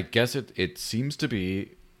I guess it seems to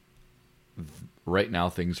be right now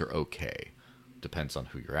things are okay. Depends on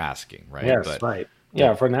who you're asking, right? Yes, right.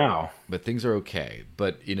 Yeah, for now. But things are okay.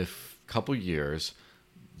 But in a couple years,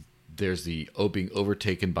 there's the being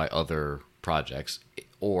overtaken by other projects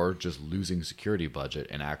or just losing security budget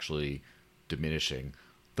and actually diminishing.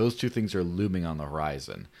 Those two things are looming on the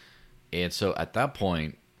horizon. And so at that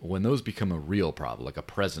point, when those become a real problem, like a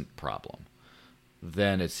present problem,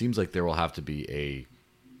 then it seems like there will have to be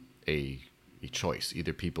a choice.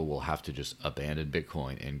 Either people will have to just abandon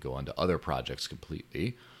Bitcoin and go onto other projects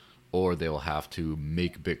completely, or they will have to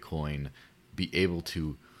make Bitcoin be able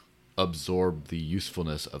to absorb the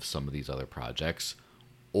usefulness of some of these other projects,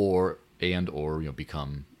 or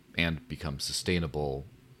become sustainable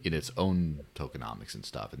in its own tokenomics and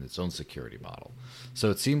stuff, in its own security model.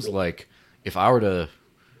 So it seems like if I were to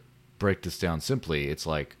break this down simply, it's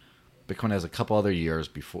like Bitcoin has a couple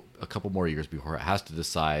more years before it has to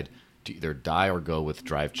decide to either die or go with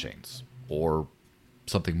Drivechains, or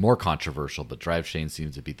something more controversial, but Drivechains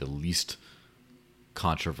seems to be the least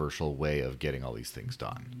controversial way of getting all these things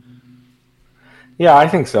done. Yeah, I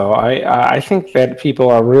think so. I think that people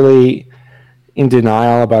are really in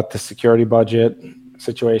denial about the security budget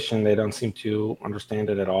situation. They don't seem to understand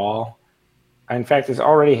it at all. In fact, it's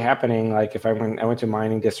already happening. Like if I went to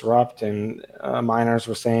Mining Disrupt, and miners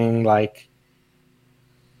were saying like,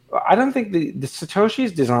 I don't think the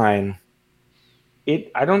Satoshi's design,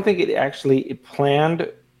 I don't think it planned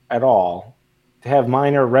at all to have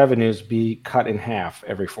miner revenues be cut in half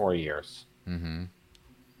every 4 years. Mm-hmm.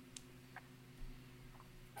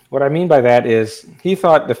 What I mean by that is he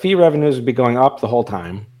thought the fee revenues would be going up the whole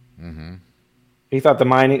time. Mm-hmm. He thought the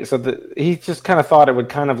mining, he just kind of thought it would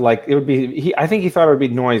kind of like, it would be, I think he thought it would be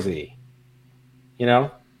noisy, you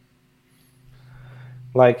know?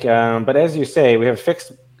 Like, but as you say, we have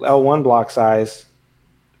fixed L1 block size.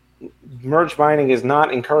 Merge mining is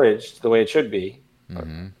not encouraged the way it should be,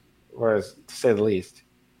 Mm-hmm. whereas to say the least.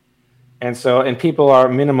 And so, and people are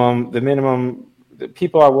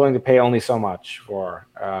people are willing to pay only so much for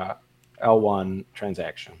L1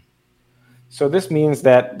 transaction. So this means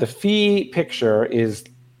that the fee picture is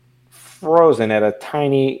frozen at a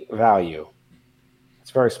tiny value.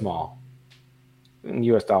 It's very small in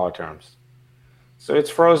US dollar terms. So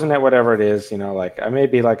it's frozen at whatever it is, like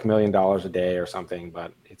maybe like $1 million a day or something,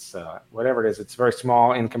 but it's whatever it is, it's very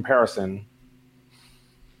small in comparison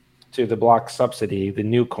to the block subsidy, the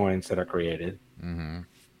new coins that are created. Mm-hmm.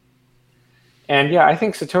 And yeah, I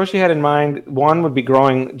think Satoshi had in mind one would be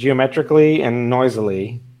growing geometrically and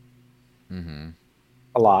noisily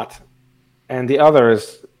a lot, and the other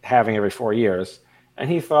is halving every 4 years. And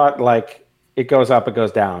he thought like it goes up, it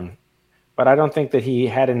goes down, but I don't think that he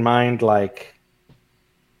had in mind like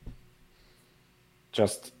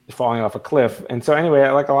just falling off a cliff. And so anyway,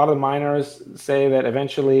 like a lot of the miners say that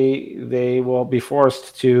eventually they will be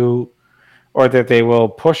forced to, or that they will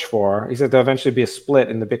push for. He said there'll eventually be a split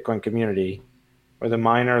in the Bitcoin community where the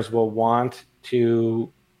miners will want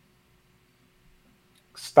to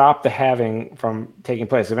stop the halving from taking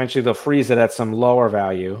place. Eventually they'll freeze it at some lower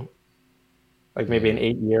value, like maybe in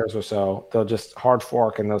 8 years or so. They'll just hard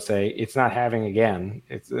fork and they'll say it's not halving again.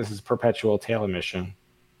 This is perpetual tail emission.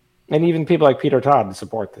 And even people like Peter Todd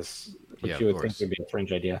support this, which you would think would be a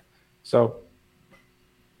fringe idea. So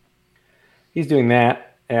he's doing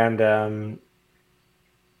that. And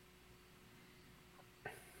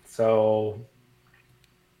so...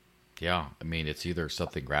 Yeah, I mean, it's either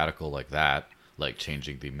something radical like that, like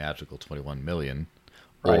changing the magical 21 million,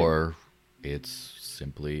 right, or it's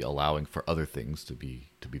simply allowing for other things to be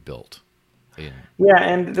built. Yeah,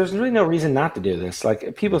 and there's really no reason not to do this.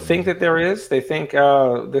 Like people think that there is. They think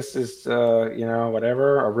this is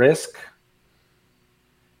whatever, a risk.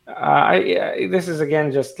 This is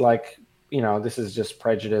again just like this is just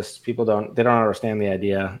prejudice. People don't understand the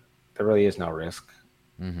idea. There really is no risk.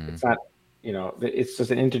 It's not. It's just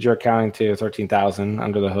an integer accounting to 13,000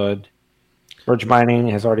 under the hood. Merge mining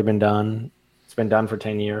has already been done. It's been done for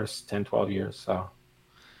 10 years, 10, 12 years. So,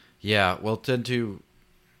 yeah, well,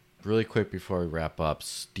 really quick before we wrap up,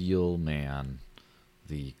 Steelman,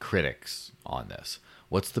 the critics on this.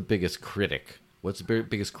 What's the biggest critic? What's the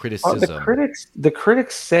biggest criticism? The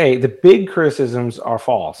critics say the big criticisms are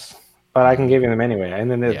false, but I can give you them anyway. And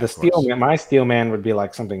then the Steelman, my Steelman would be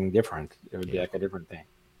like something different. It would be like a different thing.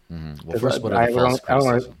 Well, first, what are the false criticisms? I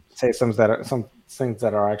want to say some things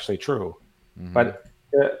that are actually true, but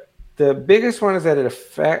the biggest one is that it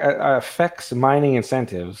affects mining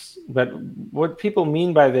incentives. But what people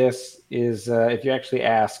mean by this is, if you actually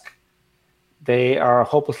ask, they are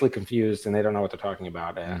hopelessly confused and they don't know what they're talking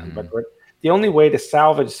about. But the only way to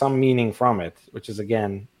salvage some meaning from it, which is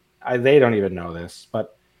again, they don't even know this,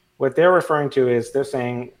 but what they're referring to is they're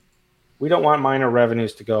saying we don't want miner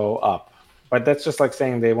revenues to go up. But that's just like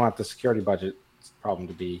saying they want the security budget problem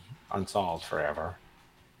to be unsolved forever.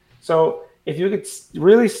 So if you could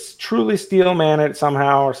really, truly Steelman it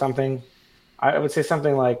somehow or something, I would say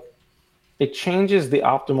something like it changes the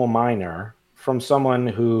optimal miner from someone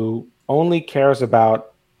who only cares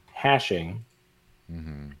about hashing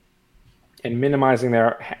and minimizing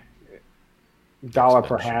their dollar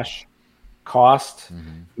per hash cost,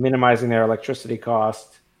 minimizing their electricity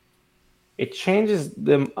cost. It changes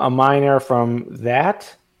a miner from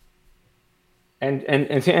that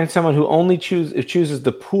and someone who only chooses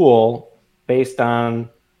the pool based on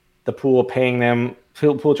the pool paying them,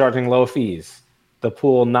 pool charging low fees, the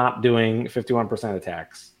pool not doing 51% of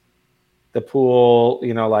tax, the pool,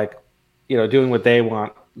 doing what they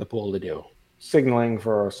want the pool to do, signaling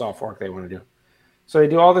for a soft fork they want to do. So they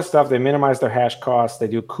do all this stuff. They minimize their hash costs. They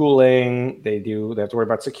do cooling. They have to worry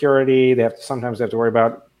about security. Sometimes they have to worry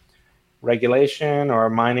about regulation or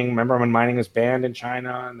mining. Remember when mining was banned in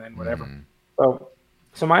China and then whatever.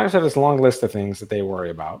 So miners have this long list of things that they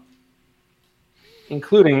worry about,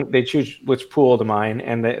 including they choose which pool to mine,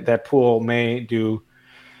 and that pool may do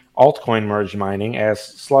altcoin merge mining, as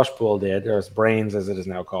Slush Pool did, or as Brains, as it is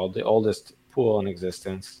now called, the oldest pool in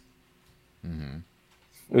existence.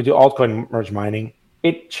 We do altcoin merge mining.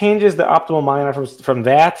 It changes the optimal miner from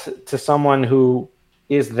that to someone who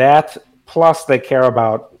is that, plus they care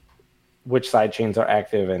about which side chains are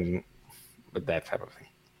active and with that type of thing.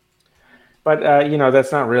 But,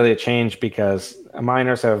 that's not really a change, because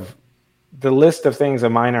miners have the list of things a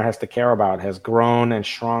miner has to care about has grown and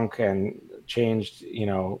shrunk and changed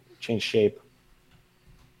shape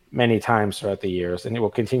many times throughout the years, and it will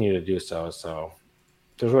continue to do so. So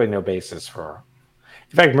there's really no basis for.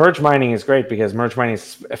 In fact, merge mining is great, because merge mining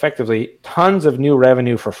is effectively tons of new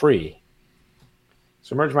revenue for free.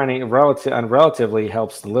 So merge mining relatively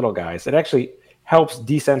helps the little guys. It actually helps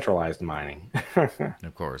decentralized mining.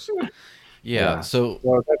 Of course. Yeah. So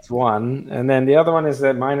that's one. And then the other one is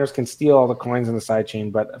that miners can steal all the coins in the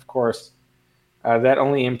sidechain, but of course, that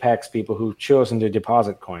only impacts people who've chosen to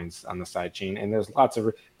deposit coins on the sidechain. And there's lots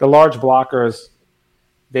of the large blockers.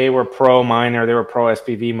 They were pro miner. They were pro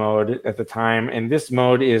SPV mode at the time. And this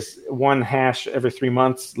mode is 1 hash every 3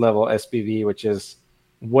 months level SPV, which is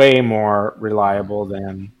way more reliable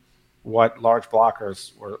than what large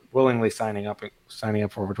blockers were willingly signing up for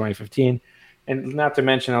 2015. And not to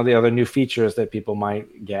mention all the other new features that people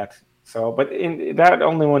might get. So, but that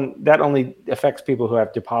only affects people who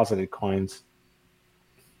have deposited coins.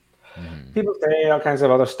 People say all kinds of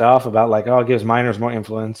other stuff about it gives miners more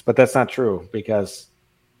influence, but that's not true, because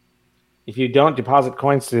if you don't deposit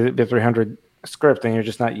coins to the 300 script, then you're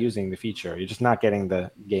just not using the feature. You're just not getting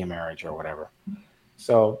the game marriage or whatever.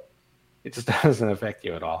 So it just doesn't affect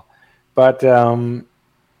you at all. But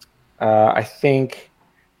I think.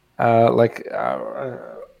 I'm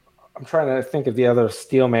trying to think of the other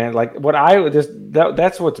Steelman.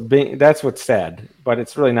 That's what's said, but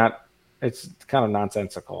it's really not. It's kind of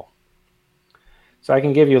nonsensical. So I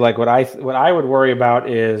can give you what I would worry about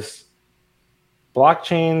is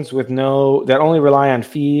blockchains that only rely on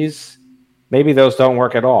fees. Maybe those don't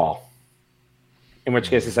work at all. In which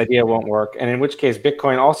case, this idea won't work, and in which case,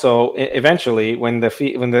 Bitcoin also eventually, when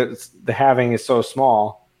the halving is so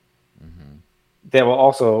small. That will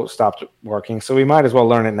also stop working. So we might as well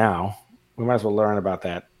learn it now. We might as well learn about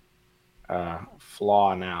that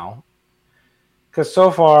flaw now. Because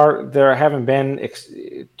so far, there haven't been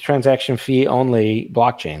transaction fee only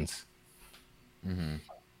blockchains.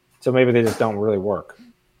 So maybe they just don't really work.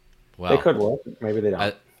 Well, they could work. Maybe they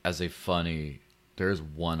don't. There's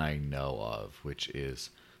one I know of, which is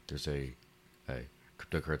there's a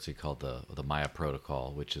cryptocurrency called the Maya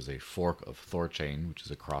protocol, which is a fork of Thorchain, which is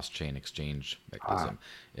a cross-chain exchange mechanism.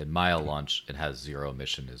 In Maya launch, it has zero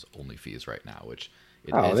emission, is only fees right now, which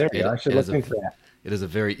there we go. I should look into that. It is a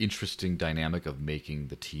very interesting dynamic of making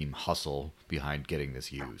the team hustle behind getting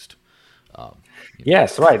this used.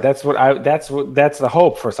 Yes, right. That's the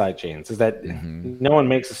hope for sidechains, is that no one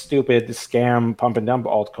makes a stupid scam pump and dump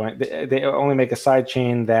altcoin. They only make a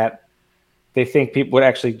sidechain that they think people would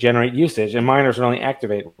actually generate usage, and miners would only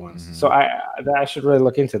activate ones. So I should really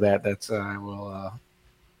look into that. I will I'm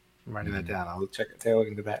writing that down. I'll take a look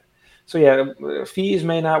into that. So yeah, fees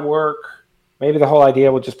may not work. Maybe the whole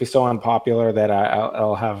idea will just be so unpopular that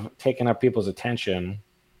I'll have taken up people's attention,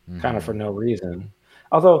 kind of for no reason.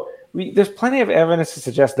 Although there's plenty of evidence to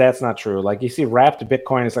suggest that's not true. Like you see, wrapped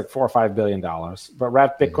Bitcoin is like $4 or $5 billion, but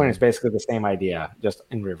wrapped Bitcoin is basically the same idea, just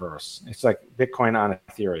in reverse. It's like Bitcoin on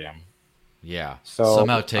Ethereum. Yeah. So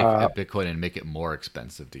somehow take Bitcoin and make it more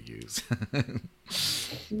expensive to use.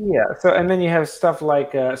 Yeah. So, and then you have stuff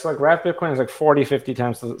like wrapped Bitcoin is like 40, 50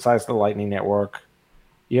 times the size of the Lightning Network.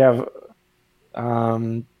 You have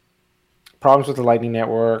problems with the Lightning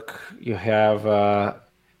Network. You have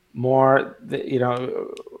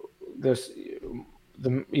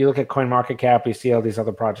you look at CoinMarketCap, you see all these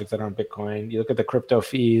other projects that are on Bitcoin. You look at the crypto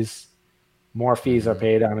fees. More fees are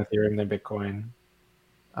paid on Ethereum than Bitcoin.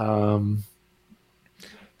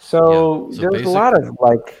 So there's a lot of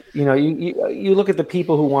you look at the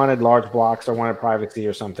people who wanted large blocks or wanted privacy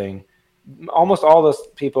or something. Almost all those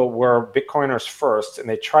people were Bitcoiners first, and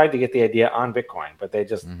they tried to get the idea on Bitcoin, but they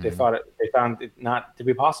found it not to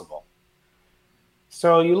be possible.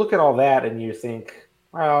 So you look at all that and you think,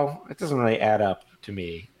 well, it doesn't really add up to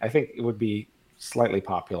me. I think it would be slightly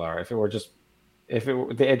popular if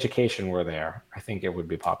the education were there. I think it would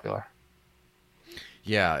be popular.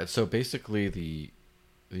 Yeah. So basically,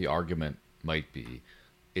 the argument might be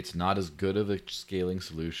it's not as good of a scaling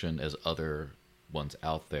solution as other ones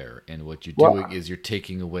out there. And what you're doing is you're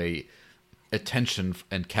taking away attention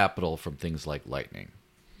and capital from things like Lightning.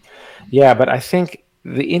 Yeah, but I think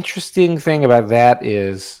the interesting thing about that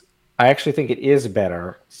is I actually think it is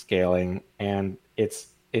better scaling, and it's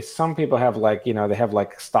some people have like, they have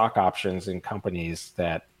like stock options in companies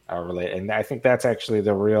that are related, and I think that's actually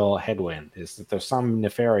the real headwind, is that there's some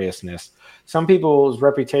nefariousness. Some people's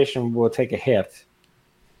reputation will take a hit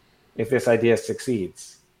if this idea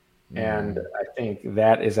succeeds. And I think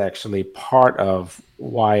that is actually part of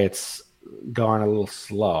why it's gone a little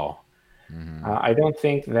slow. I don't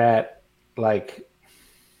think that, like,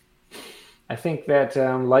 I think that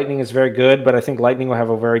Lightning is very good, but I think Lightning will have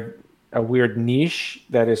a weird niche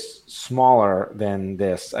that is smaller than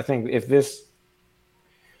this. I think if this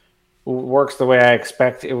works the way I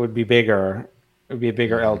expect, it would be bigger. It would be a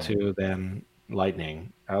bigger L2 than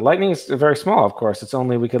Lightning. Lightning is very small, of course. It's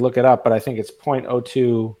only, we could look it up, but I think it's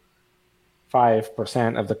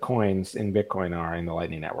 0.025% of the coins in Bitcoin are in the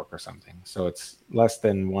Lightning Network or something. So it's less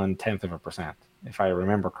than 0.1%, if I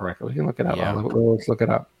remember correctly. We can look it up. Yeah. Let's look it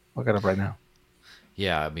up. Look it up right now.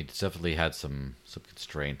 Yeah, I mean, it's definitely had some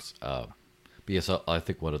constraints. But yes, I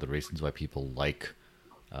think one of the reasons why people like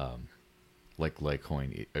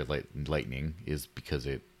Litecoin or Lightning is because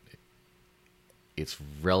it's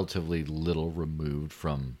relatively little removed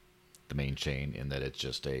from the main chain, in that it's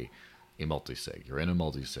just a multi-sig. You're in a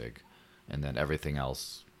multi-sig, and then everything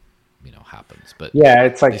else, happens. But yeah,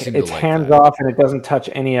 it's like it's hands off, and it doesn't touch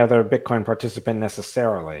any other Bitcoin participant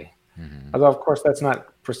necessarily. Although, of course, that's not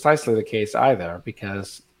precisely the case either,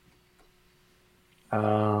 because it's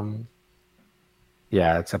a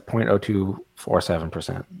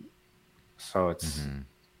 0.0247%. So it's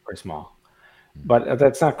very small. But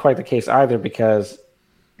that's not quite the case either, because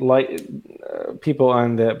people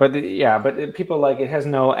on the people like it has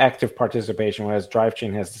no active participation, whereas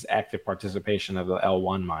Drivechain has this active participation of the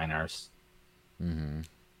L1 miners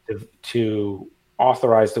to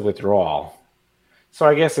authorize the withdrawal. So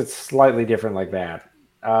I guess it's slightly different like that.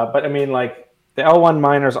 But I mean, like the L1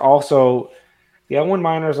 miners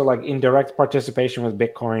are like in direct participation with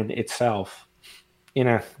Bitcoin itself in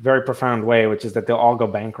a very profound way, which is that they'll all go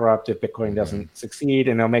bankrupt if Bitcoin doesn't succeed,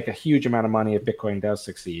 and they'll make a huge amount of money if Bitcoin does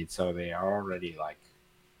succeed. So they are already like,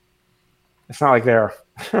 it's not like they're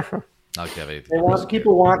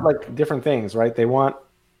people want like different things, right? They want,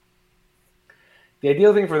 the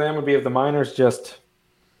ideal thing for them would be if the miners just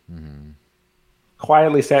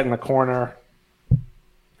quietly sat in the corner,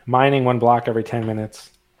 mining one block every 10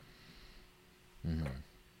 minutes.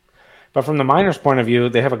 But from the miners' point of view,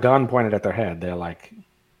 they have a gun pointed at their head. They're like,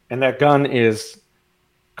 and that gun is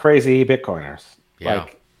crazy Bitcoiners. Yeah.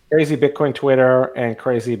 Like crazy Bitcoin Twitter and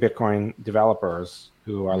crazy Bitcoin developers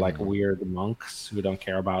who are like weird monks who don't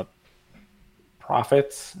care about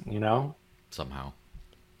profits, somehow.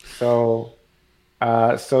 So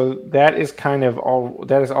that is kind of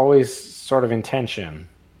that is always sort of intention.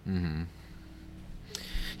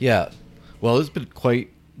 Yeah. Well, it's been quite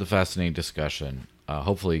the fascinating discussion.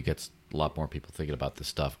 Hopefully it gets a lot more people thinking about this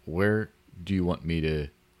stuff. Where do you want me to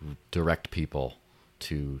direct people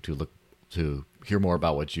to look to hear more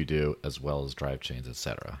about what you do, as well as Drivechains,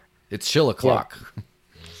 etc.? It's chill o'clock.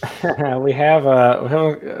 Yeah. we have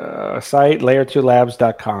a site,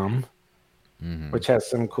 layer2labs.com, which has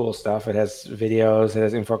some cool stuff. It has videos, it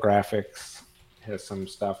has infographics, it has some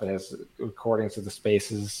stuff, it has recordings of the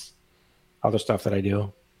spaces, other stuff that I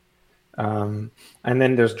do. And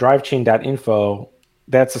then there's drivechain.info.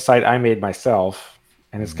 That's a site I made myself,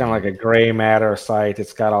 and it's kind of like a gray matter site.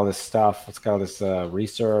 It's got all this stuff. It's got all this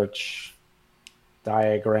research,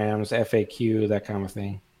 diagrams, FAQ, that kind of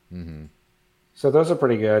thing. So those are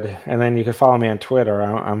pretty good. And then you can follow me on Twitter.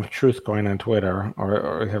 I'm TruthCoin on Twitter,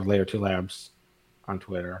 or have Layer 2 Labs on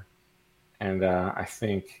Twitter. And I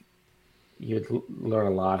think you'd learn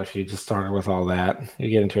a lot if you just started with all that. You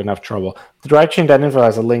get into enough trouble. The Drivechain.info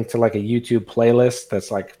has a link to like a YouTube playlist that's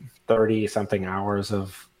like 30 something hours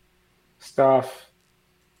of stuff.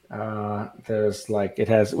 There's like,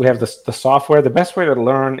 we have the software. The best way to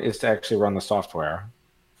learn is to actually run the software.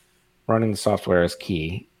 Running the software is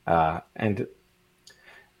key. Like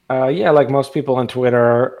most people on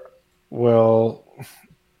Twitter will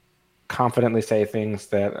confidently say things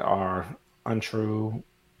that are untrue,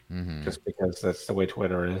 just because that's the way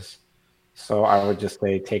Twitter is. So I would just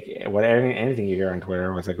say take anything you hear on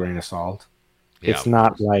Twitter with a grain of salt. Yeah. It's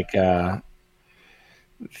not like when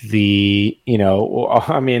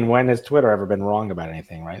has Twitter ever been wrong about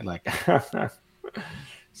anything, right? Like,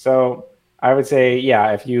 so I would say,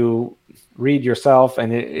 if you read yourself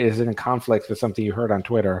and it is in conflict with something you heard on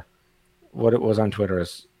Twitter, what it was on Twitter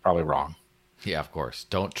is probably wrong. Yeah, of course.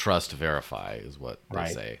 Don't trust, verify is what they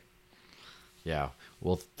say. Yeah.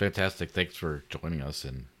 Well, fantastic. Thanks for joining us,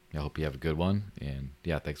 and I hope you have a good one. And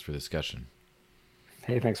yeah, thanks for the discussion.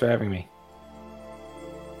 Hey, thanks for having me.